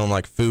going to be selling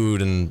like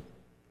food and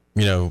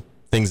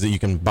things that you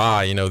can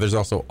buy. There's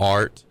also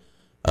art,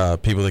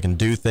 people that can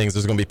do things.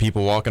 There's going to be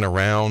people walking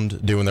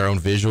around doing their own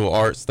visual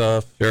art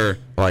stuff. Sure.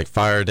 Like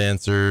fire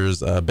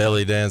dancers,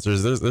 belly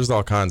dancers. There's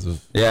all kinds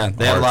of they had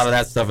a lot of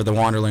that stuff at the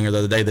Wanderlinger the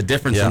other day. The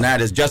difference in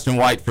that is Justin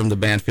White from the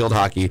band Field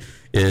Hockey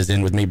is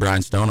in with me,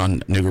 Brian Stone,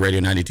 on Nougat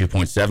Radio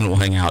 92.7. We'll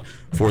hang out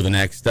for the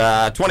next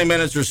 20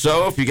 minutes or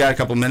so. If you got a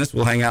couple minutes,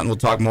 we'll hang out and we'll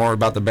talk more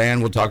about the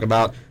band. We'll talk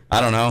about, I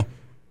don't know,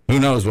 who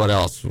knows what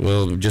else.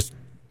 We'll just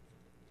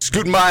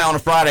scooting by on a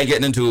Friday,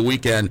 getting into a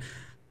weekend.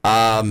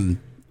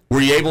 Were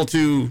you able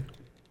to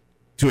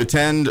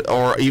attend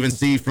or even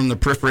see from the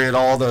periphery at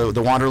all the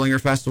Wanderlinger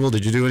Festival?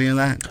 Did you do any of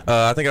that?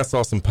 I think I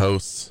saw some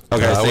posts.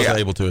 Okay, I wasn't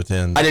able to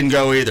attend. I didn't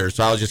go either,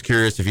 so I was just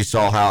curious if you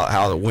saw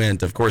how it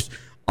went. Of course,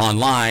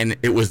 online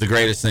it was the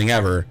greatest thing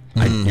ever.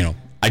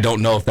 I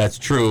don't know if that's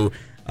true.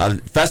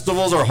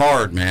 Festivals are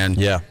hard, man.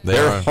 Yeah,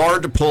 they're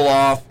hard to pull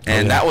off,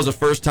 and that was a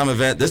first-time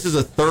event. This is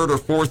a 3rd or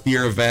 4th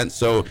year event,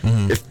 so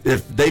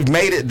if they've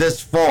made it this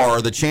far,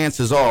 the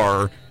chances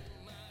are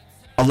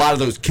a lot of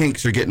those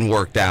kinks are getting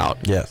worked out.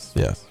 Yes.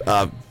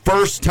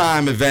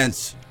 First-time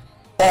events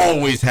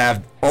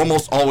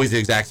almost always the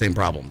exact same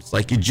problems.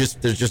 Like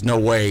there's just no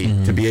way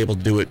to be able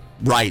to do it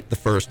right the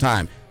first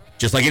time.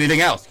 Just like anything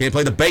else. Can't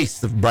play the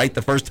bass right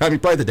the first time you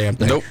play the damn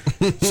thing. Nope.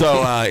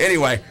 So,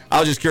 anyway, I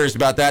was just curious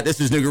about that.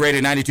 This is Nougat Radio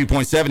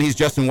 92.7. He's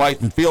Justin White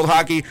from Field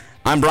Hockey.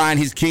 I'm Brian.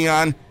 He's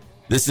Keon.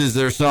 This is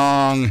their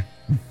song,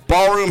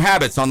 Ballroom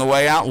Habits, on the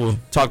way out. We'll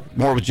talk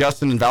more with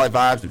Justin and Valley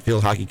Vibes and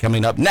Field Hockey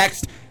coming up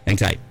next. Hang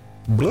tight.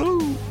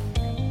 Blue.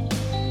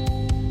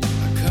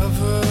 I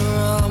cover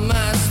all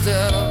my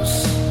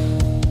steps.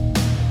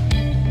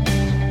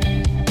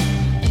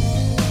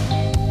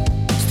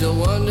 Still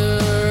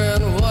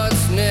wondering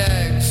what's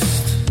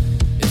next.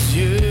 It's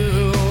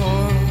you.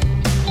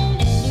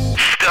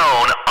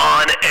 Stone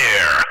on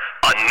air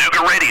on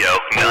Nougat Radio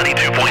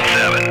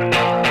 92.7.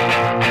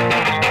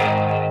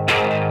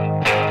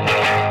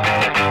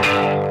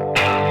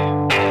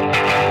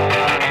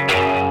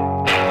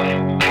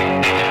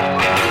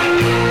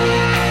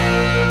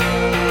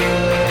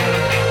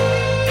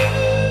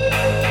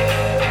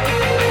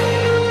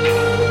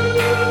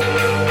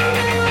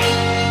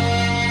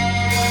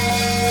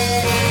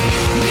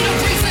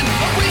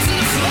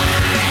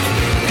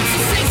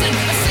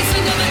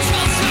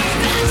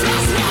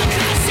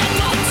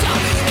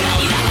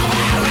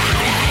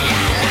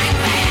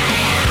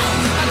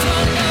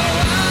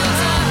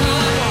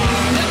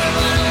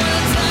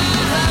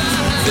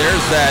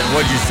 There's that,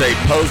 what'd you say,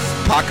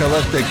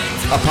 post-apocalyptic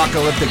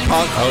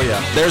punk? Oh, yeah.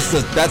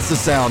 That's the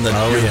sound that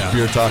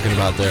you're talking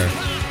about there.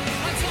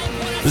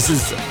 This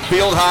is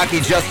Field Hockey.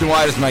 Justin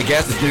White is my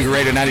guest. It's Nougat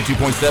Radio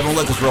 92.7. We'll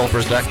let this roll for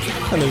a sec.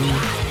 Hello.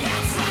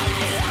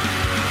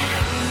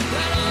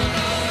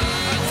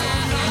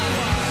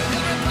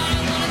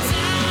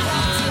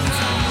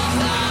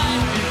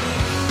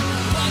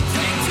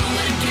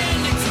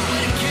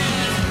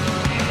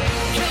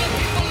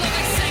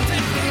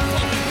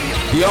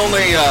 The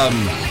only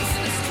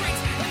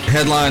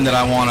headline that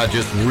I want to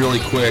just really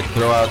quick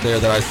throw out there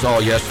that I saw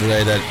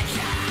yesterday that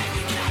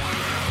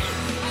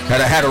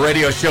I had a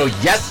radio show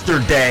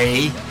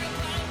yesterday.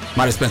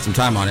 Might have spent some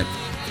time on it.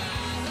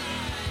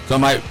 So I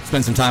might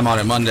spend some time on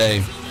it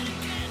Monday.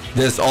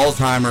 This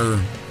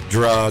Alzheimer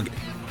drug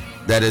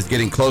that is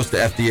getting close to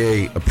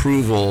FDA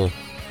approval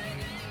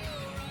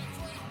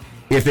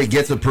if it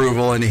gets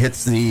approval and it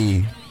hits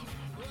the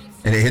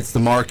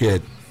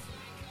market,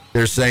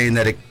 they're saying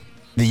that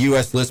the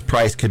U.S. list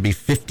price could be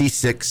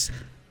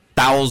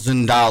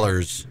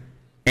 $56,000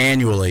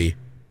 annually.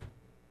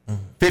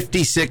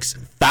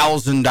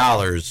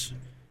 $56,000,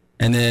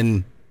 and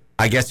then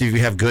I guess if you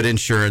have good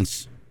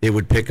insurance, it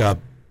would pick up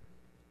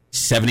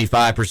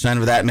 75%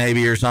 of that,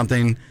 maybe, or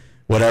something.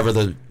 Whatever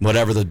the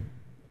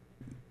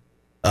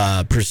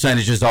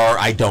percentages are,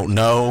 I don't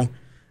know.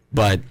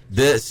 But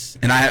this,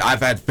 and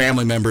I've had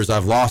family members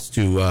I've lost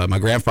to my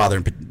grandfather,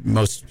 and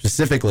most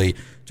specifically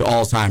to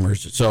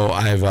Alzheimer's. So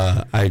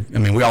I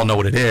mean, we all know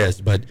what it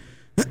is, but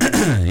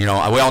we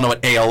all know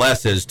what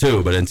ALS is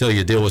too. But until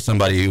you deal with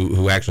somebody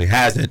who actually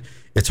has it,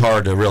 it's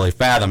hard to really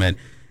fathom it.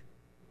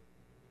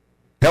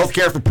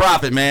 Healthcare for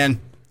profit,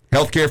 man.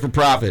 Healthcare for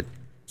profit.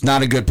 It's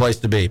not a good place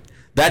to be.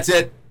 That's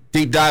it.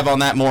 Deep dive on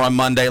that more on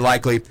Monday,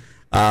 likely.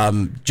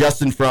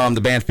 Justin from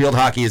the band Field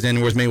Hockey is in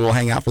with me. We'll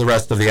hang out for the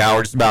rest of the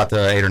hour. Just about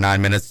 8 or 9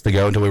 minutes to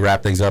go until we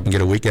wrap things up and get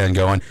a weekend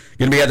going.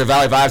 Going to be at the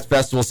Valley Vibes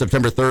Festival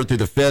September 3rd through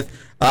the 5th.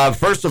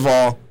 First of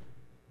all,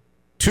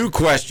 2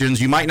 questions.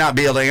 You might not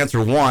be able to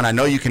answer one. I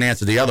know you can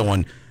answer the other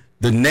one.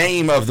 The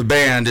name of the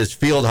band is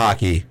Field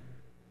Hockey.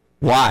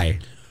 Why?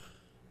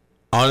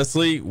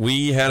 Honestly,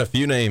 we had a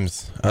few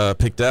names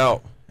picked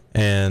out,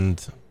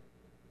 and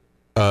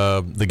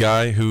the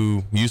guy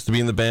who used to be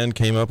in the band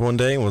came up one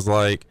day and was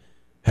like,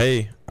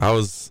 "Hey, I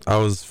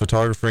was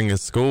photographing at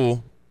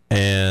school,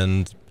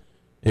 and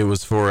it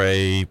was for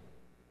a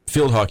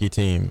field hockey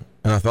team."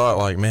 And I thought,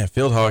 like, man,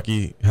 field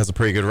hockey has a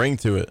pretty good ring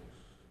to it.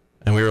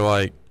 And we were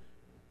like,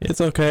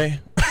 it's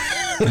okay.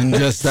 And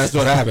just that's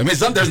what happened. I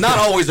mean, there's not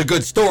always a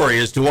good story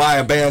as to why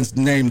a band's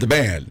named the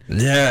band.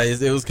 Yeah,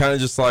 it was kind of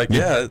just like,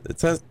 it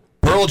says.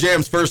 Pearl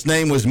Jam's first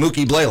name was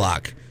Mookie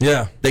Blaylock.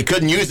 Yeah. They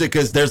couldn't use it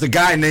because there's a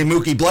guy named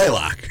Mookie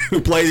Blaylock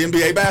who played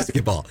NBA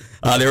basketball.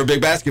 They were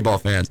big basketball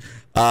fans.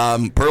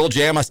 Pearl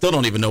Jam, I still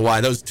don't even know why.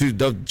 Those two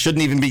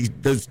shouldn't even be,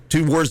 those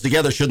 2 words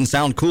together shouldn't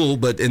sound cool,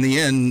 but in the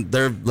end,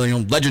 they're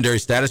legendary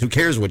status. Who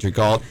cares what you're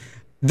called?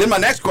 Then my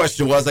next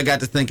question was, I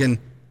got to thinking,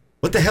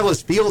 what the hell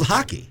is field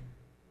hockey?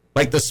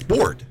 Like the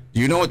sport.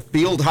 Do you know what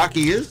field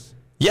hockey is?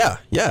 Yeah.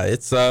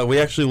 It's we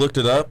actually looked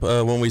it up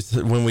when we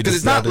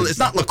decided. It's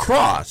not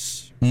lacrosse.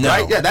 No.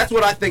 Right? Yeah, that's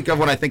what I think of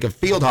when I think of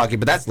field hockey,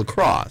 but that's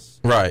lacrosse.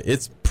 Right.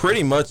 It's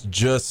pretty much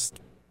just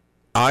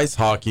ice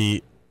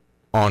hockey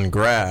on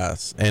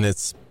grass, and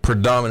it's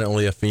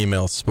predominantly a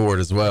female sport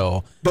as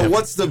well. But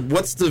what's the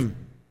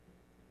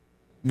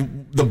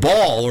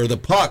ball or the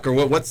puck or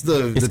what's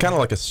the? It's kind of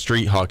like a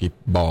street hockey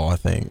ball, I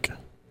think.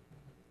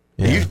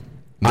 Yeah.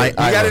 He's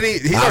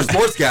our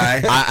sports guy,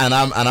 and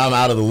I'm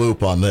out of the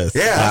loop on this.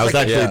 Yeah, I was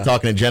actually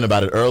talking to Jen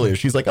about it earlier.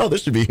 She's like, "Oh,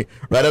 this should be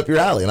right up your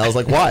alley," and I was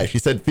like, "Why?" She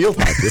said, "Field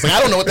hockey." It's like, I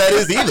don't know what that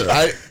is either.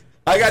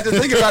 I got to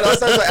think about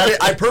it.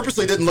 I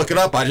purposely didn't look it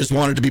up. I just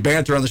wanted to be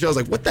banter on the show. I was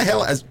like, "What the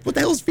hell is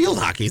field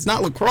hockey? It's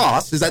not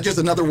lacrosse. Is that just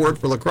another word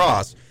for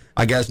lacrosse?"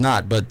 I guess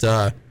not. But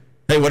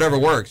hey, whatever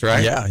works,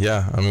 right?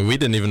 Yeah. I mean, we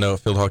didn't even know what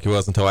field hockey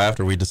was until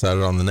after we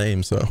decided on the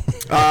name. So,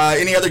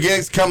 any other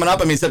gigs coming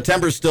up? I mean,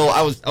 September's still.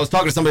 I was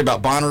talking to somebody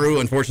about Bonnaroo.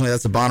 Unfortunately,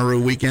 that's the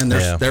Bonnaroo weekend.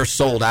 They're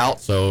sold out.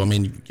 So, I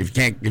mean, if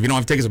you don't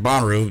have tickets to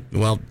Bonnaroo,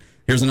 well,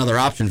 here's another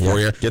option for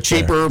you. Get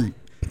cheaper,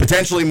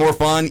 potentially more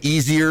fun,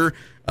 easier.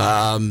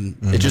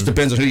 It just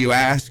depends on who you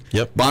ask.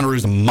 Yep.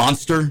 Bonnaroo's a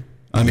monster.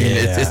 I mean,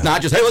 it's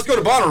not just, hey, let's go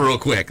to Bonnaroo real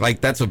quick. Like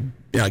that's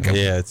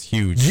it's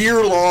huge.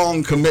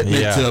 Year-long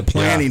commitment to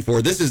planning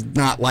for. This is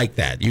not like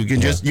that. You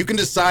can you can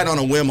decide on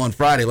a whim on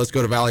Friday, let's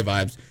go to Valley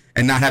Vibes,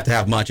 and not have to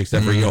have much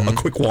except for a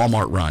quick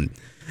Walmart run.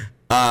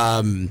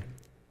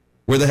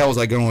 Where the hell was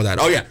I going with that?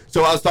 Oh yeah.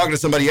 So I was talking to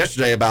somebody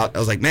yesterday I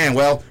was like, man,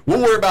 well,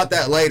 we'll worry about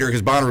that later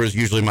because Bonnaroo is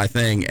usually my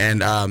thing,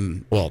 and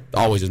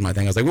always is my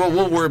thing. I was like, well,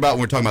 we'll worry about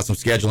when we're talking about some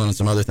scheduling and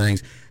some other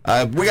things.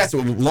 We got a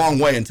long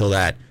way until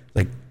that.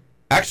 Like,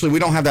 actually, we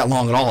don't have that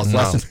long at all.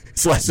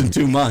 It's less than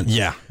 2 months.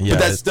 Yeah. But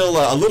that's still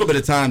a little bit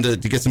of time to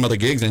get some other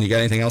gigs in. You got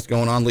anything else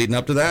going on leading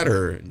up to that,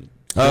 or?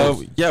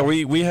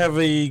 We have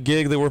a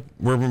gig that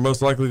we're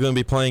most likely going to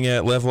be playing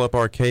at Level Up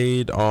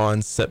Arcade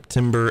on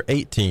September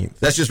 18th.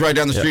 That's just right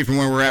down the street from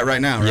where we're at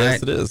right now, right?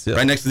 Yes, it is. Yeah.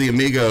 Right next to the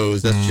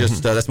Amigos. That's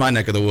just that's my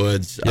neck of the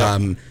woods.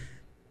 Yep.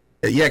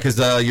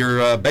 Because you're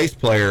a bass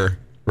player,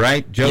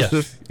 right,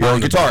 Joseph? Yes. You're a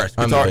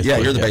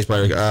guitarist. You're the bass bass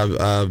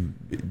player.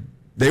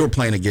 They were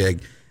playing a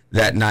gig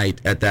that night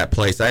at that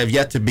place. I have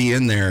yet to be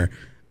in there.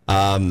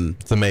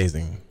 It's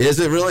amazing. Is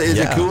it really? Is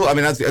it cool? I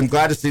mean, I'm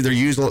glad to see they're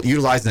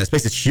utilizing that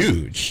space. It's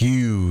huge.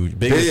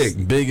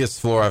 Biggest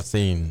floor I've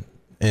seen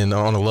on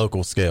a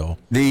local scale.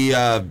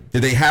 Do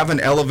they have an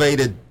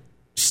elevated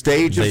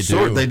stage of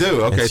sort? They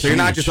do. Okay, so you're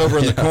not just over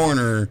in the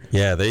corner.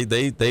 Yeah,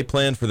 they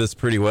planned for this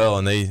pretty well,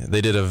 and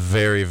they did a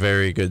very,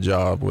 very good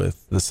job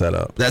with the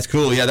setup. That's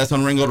cool. Yeah, that's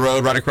on Ringgold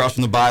Road, right across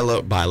from the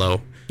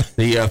Bilo.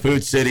 The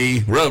Food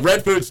City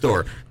Red Food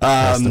Store.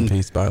 Rest in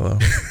peace, Bilo.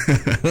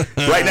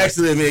 Right next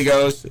to the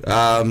Amigos.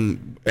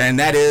 And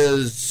that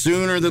is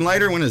sooner than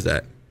later? When is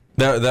that?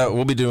 That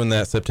we'll be doing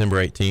that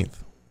September 18th.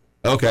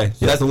 Okay,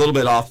 so that's a little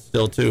bit off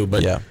still too.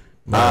 But yeah.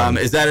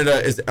 Is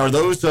that are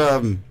those?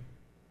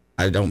 I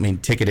I don't mean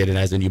ticketed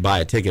as in you buy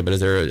a ticket, but is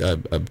there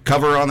a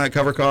cover on that,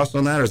 cover cost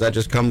on that, or is that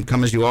just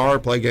come as you are,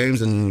 play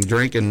games and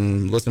drink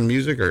and listen to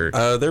music?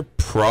 Or there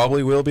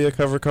probably will be a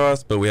cover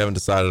cost, but we haven't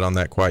decided on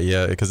that quite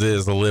yet because it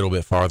is a little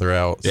bit farther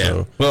out. Yeah.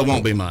 So. Well, it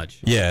won't be much.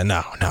 Yeah,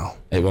 no.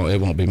 It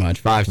won't be much.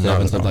 5,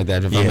 7, something like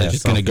that. If I'm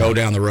just going to go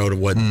down the road of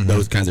what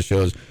those kinds of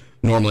shows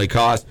normally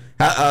cost.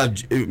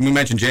 We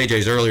mentioned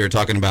JJ's earlier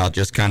talking about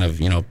just kind of,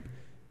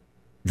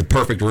 the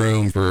perfect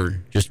room for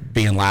just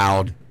being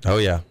loud. Oh,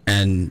 yeah.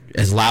 And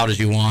as loud as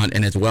you want,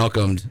 and it's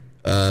welcomed.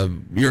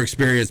 Your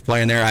experience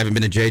playing there, I haven't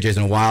been to JJ's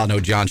in a while. I know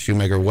John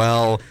Shoemaker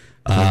well.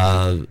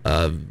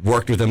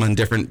 Worked with him on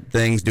different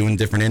things, doing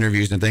different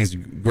interviews and things.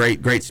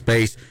 Great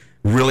space.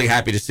 Really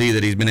happy to see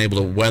that he's been able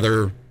to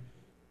weather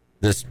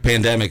this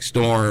pandemic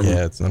storm.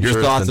 Yeah,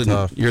 your thoughts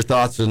on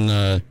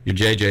your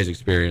JJ's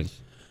experience.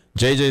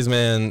 JJ's,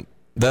 man,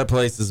 that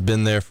place has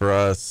been there for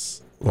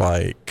us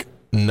like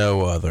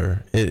no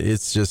other.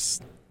 It's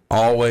just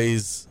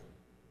always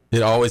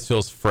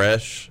feels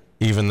fresh,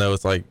 even though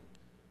it's like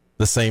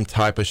the same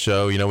type of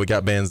show. We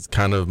got bands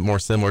kind of more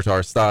similar to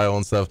our style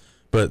and stuff,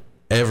 but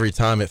every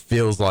time it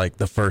feels like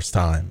the first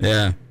time.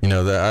 Yeah.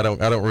 That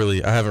I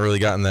haven't really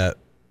gotten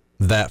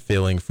that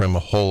feeling from a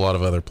whole lot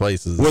of other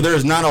places. Well,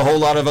 there's not a whole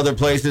lot of other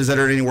places that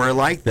are anywhere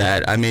like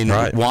that. I mean,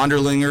 right.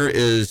 Wanderlinger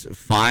is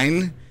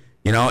fine.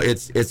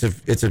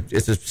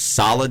 It's a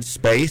solid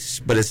space,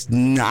 but it's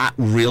not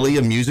really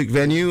a music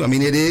venue. I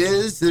mean, it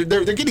is.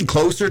 They're getting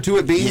closer to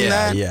it being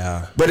that.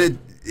 Yeah. But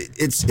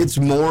it's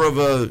more of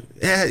a.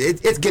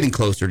 It's getting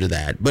closer to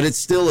that, but it's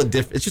still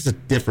it's just a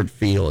different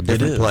feel, a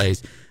different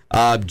place.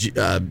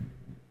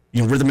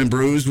 Rhythm and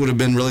Brews would have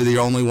been really the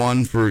only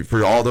one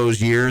for all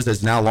those years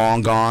that's now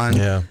long gone.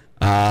 Yeah.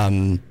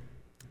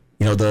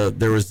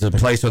 There was the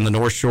place on the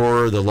North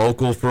Shore, the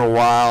Local for a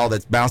while,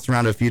 that's bounced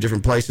around to a few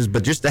different places.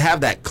 But just to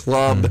have that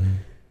club,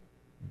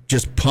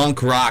 just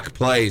punk rock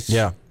place,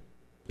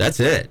 that's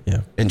it.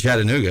 Yeah. In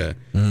Chattanooga.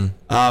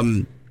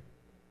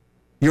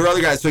 Your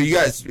other guys, so you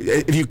guys,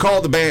 if you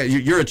call the band,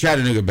 you're a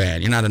Chattanooga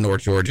band. You're not a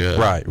North Georgia.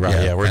 Right.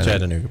 Yeah, we're a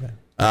Chattanooga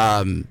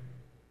band.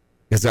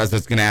 Because I was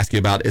just going to ask you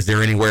about, is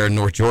there anywhere in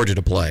North Georgia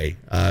to play?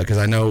 Because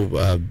I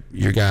know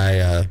your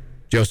guy,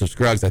 Joseph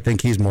Scruggs, I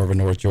think he's more of a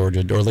North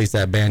Georgia, or at least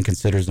that band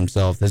considers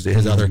himself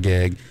his other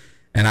gig.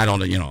 And I don't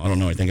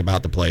know anything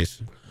about the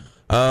place.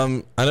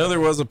 I know there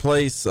was a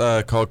place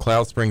called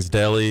Cloud Springs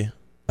Deli.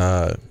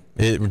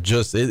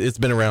 It's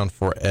been around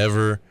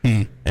forever,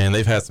 and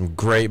they've had some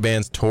great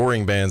bands,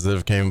 touring bands that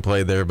have came and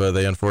played there, but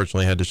they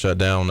unfortunately had to shut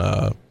down.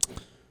 I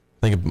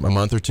think a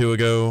month or two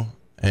ago.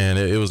 And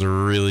it was a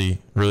really,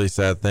 really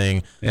sad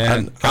thing.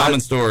 Yeah, common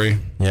story.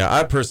 Yeah,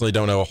 I personally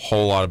don't know a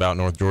whole lot about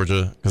North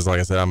Georgia because, like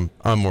I said, I'm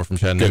more from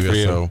Chattanooga. Good for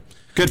you. So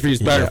good for you.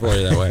 It's better for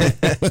you that way.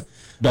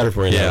 Better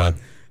for you that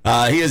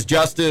way. He is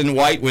Justin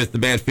White with the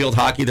band Field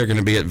Hockey. They're going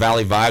to be at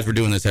Valley Vibes. We're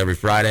doing this every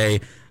Friday,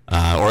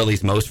 or at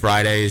least most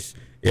Fridays.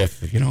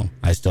 If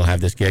I still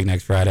have this gig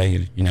next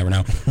Friday, you never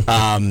know.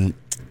 And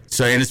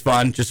it's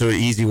fun, just an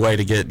easy way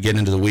to get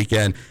into the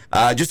weekend.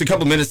 Just a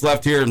couple minutes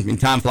left here, and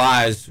time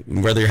flies,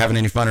 whether you're having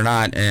any fun or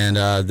not, and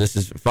this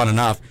is fun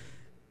enough.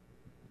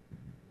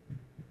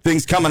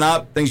 Things coming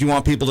up, things you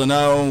want people to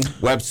know,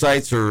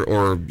 websites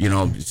or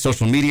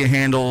social media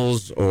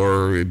handles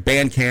or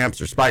band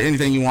camps or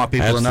anything you want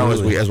people to know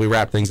as we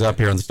wrap things up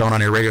here on the Stone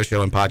on Air radio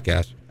show and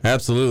podcast.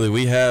 Absolutely.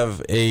 We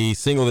have a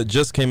single that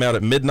just came out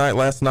at midnight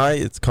last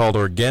night. It's called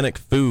Organic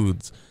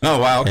Foods. Oh,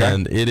 wow. Okay.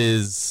 And it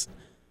is...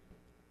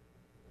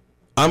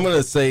 I'm going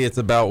to say it's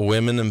about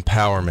women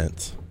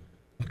empowerment,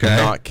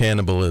 not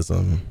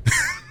cannibalism.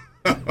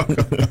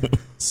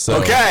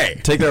 So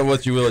take that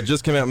what you will. It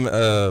just came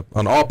out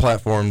on all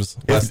platforms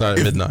last night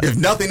at midnight. If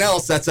nothing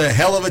else, that's a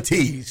hell of a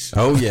tease.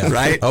 Oh, yeah.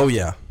 Right? Oh,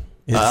 yeah.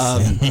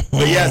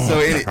 But yeah,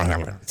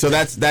 so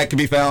that can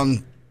be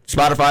found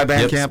Spotify,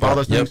 Bandcamp, all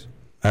those things?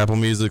 Apple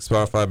Music,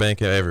 Spotify,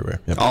 Bandcamp,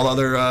 everywhere. Yep. All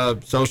other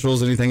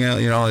socials, anything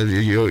else?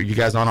 You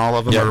guys on all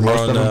of them? Yeah, or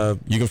most of them?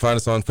 You can find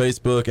us on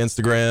Facebook,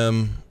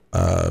 Instagram,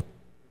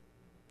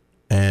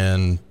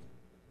 and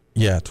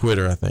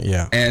Twitter, I think.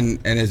 Yeah. And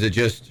is it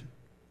just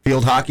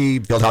Field Hockey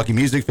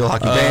Music, Field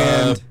Hockey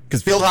Band?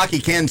 Because Field Hockey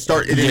can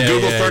start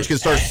Google search can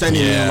start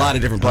sending you in a lot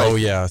of different places. Oh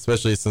yeah,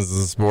 especially since it's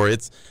a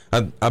sport.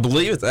 I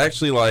believe it's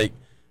actually like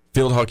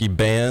Field Hockey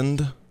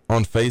Band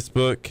on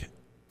Facebook,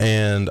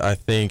 and I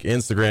think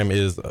Instagram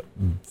is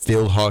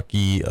Field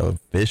Hockey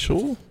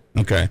Official.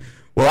 Okay.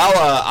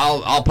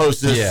 Well, I'll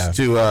post this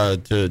to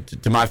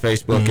my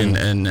Facebook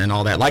and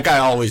all that, like I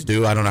always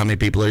do. I don't know how many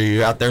people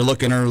are out there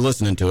looking or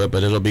listening to it,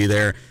 but it'll be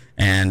there,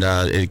 and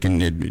it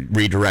can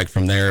redirect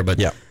from there. But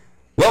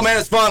well, man,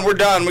 it's fun. We're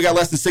done. We got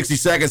less than 60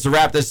 seconds to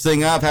wrap this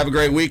thing up. Have a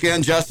great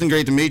weekend, Justin.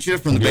 Great to meet you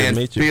from the band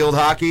Field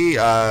Hockey.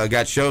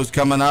 Got shows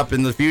coming up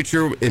in the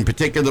future. In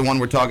particular, the one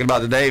we're talking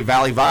about today,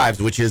 Valley Vibes,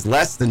 which is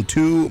less than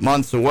 2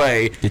 months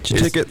away. Get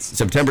your tickets.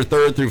 September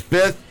 3rd through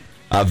 5th.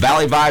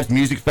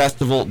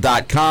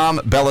 ValleyVibesMusicFestival.com,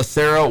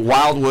 Bellicero,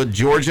 Wildwood,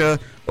 Georgia.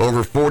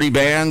 Over 40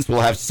 bands.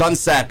 We'll have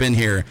Sunsap in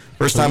here.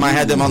 First time I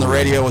had them on the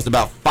radio was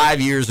about 5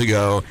 years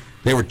ago.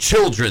 They were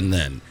children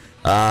then.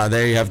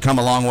 They have come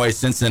a long way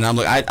since then.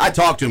 I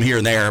talked to him here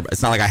and there.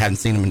 It's not like I hadn't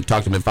seen him and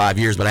talked to him in 5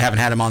 years, but I haven't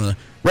had him on the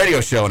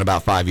radio show in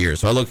about 5 years.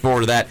 So I look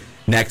forward to that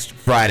next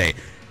Friday.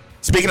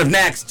 Speaking of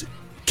next,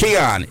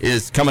 Keon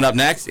is coming up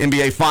next.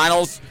 NBA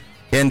Finals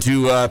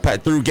into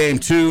through Game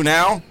 2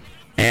 now.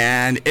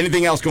 And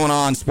anything else going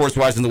on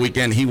sports-wise in the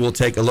weekend, he will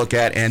take a look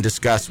at and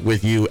discuss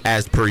with you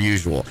as per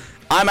usual.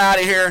 I'm out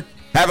of here.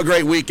 Have a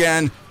great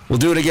weekend. We'll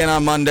do it again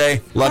on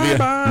Monday. Love you.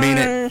 Mean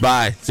it.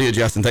 Bye. See you,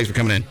 Justin. Thanks for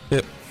coming in.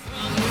 Yep.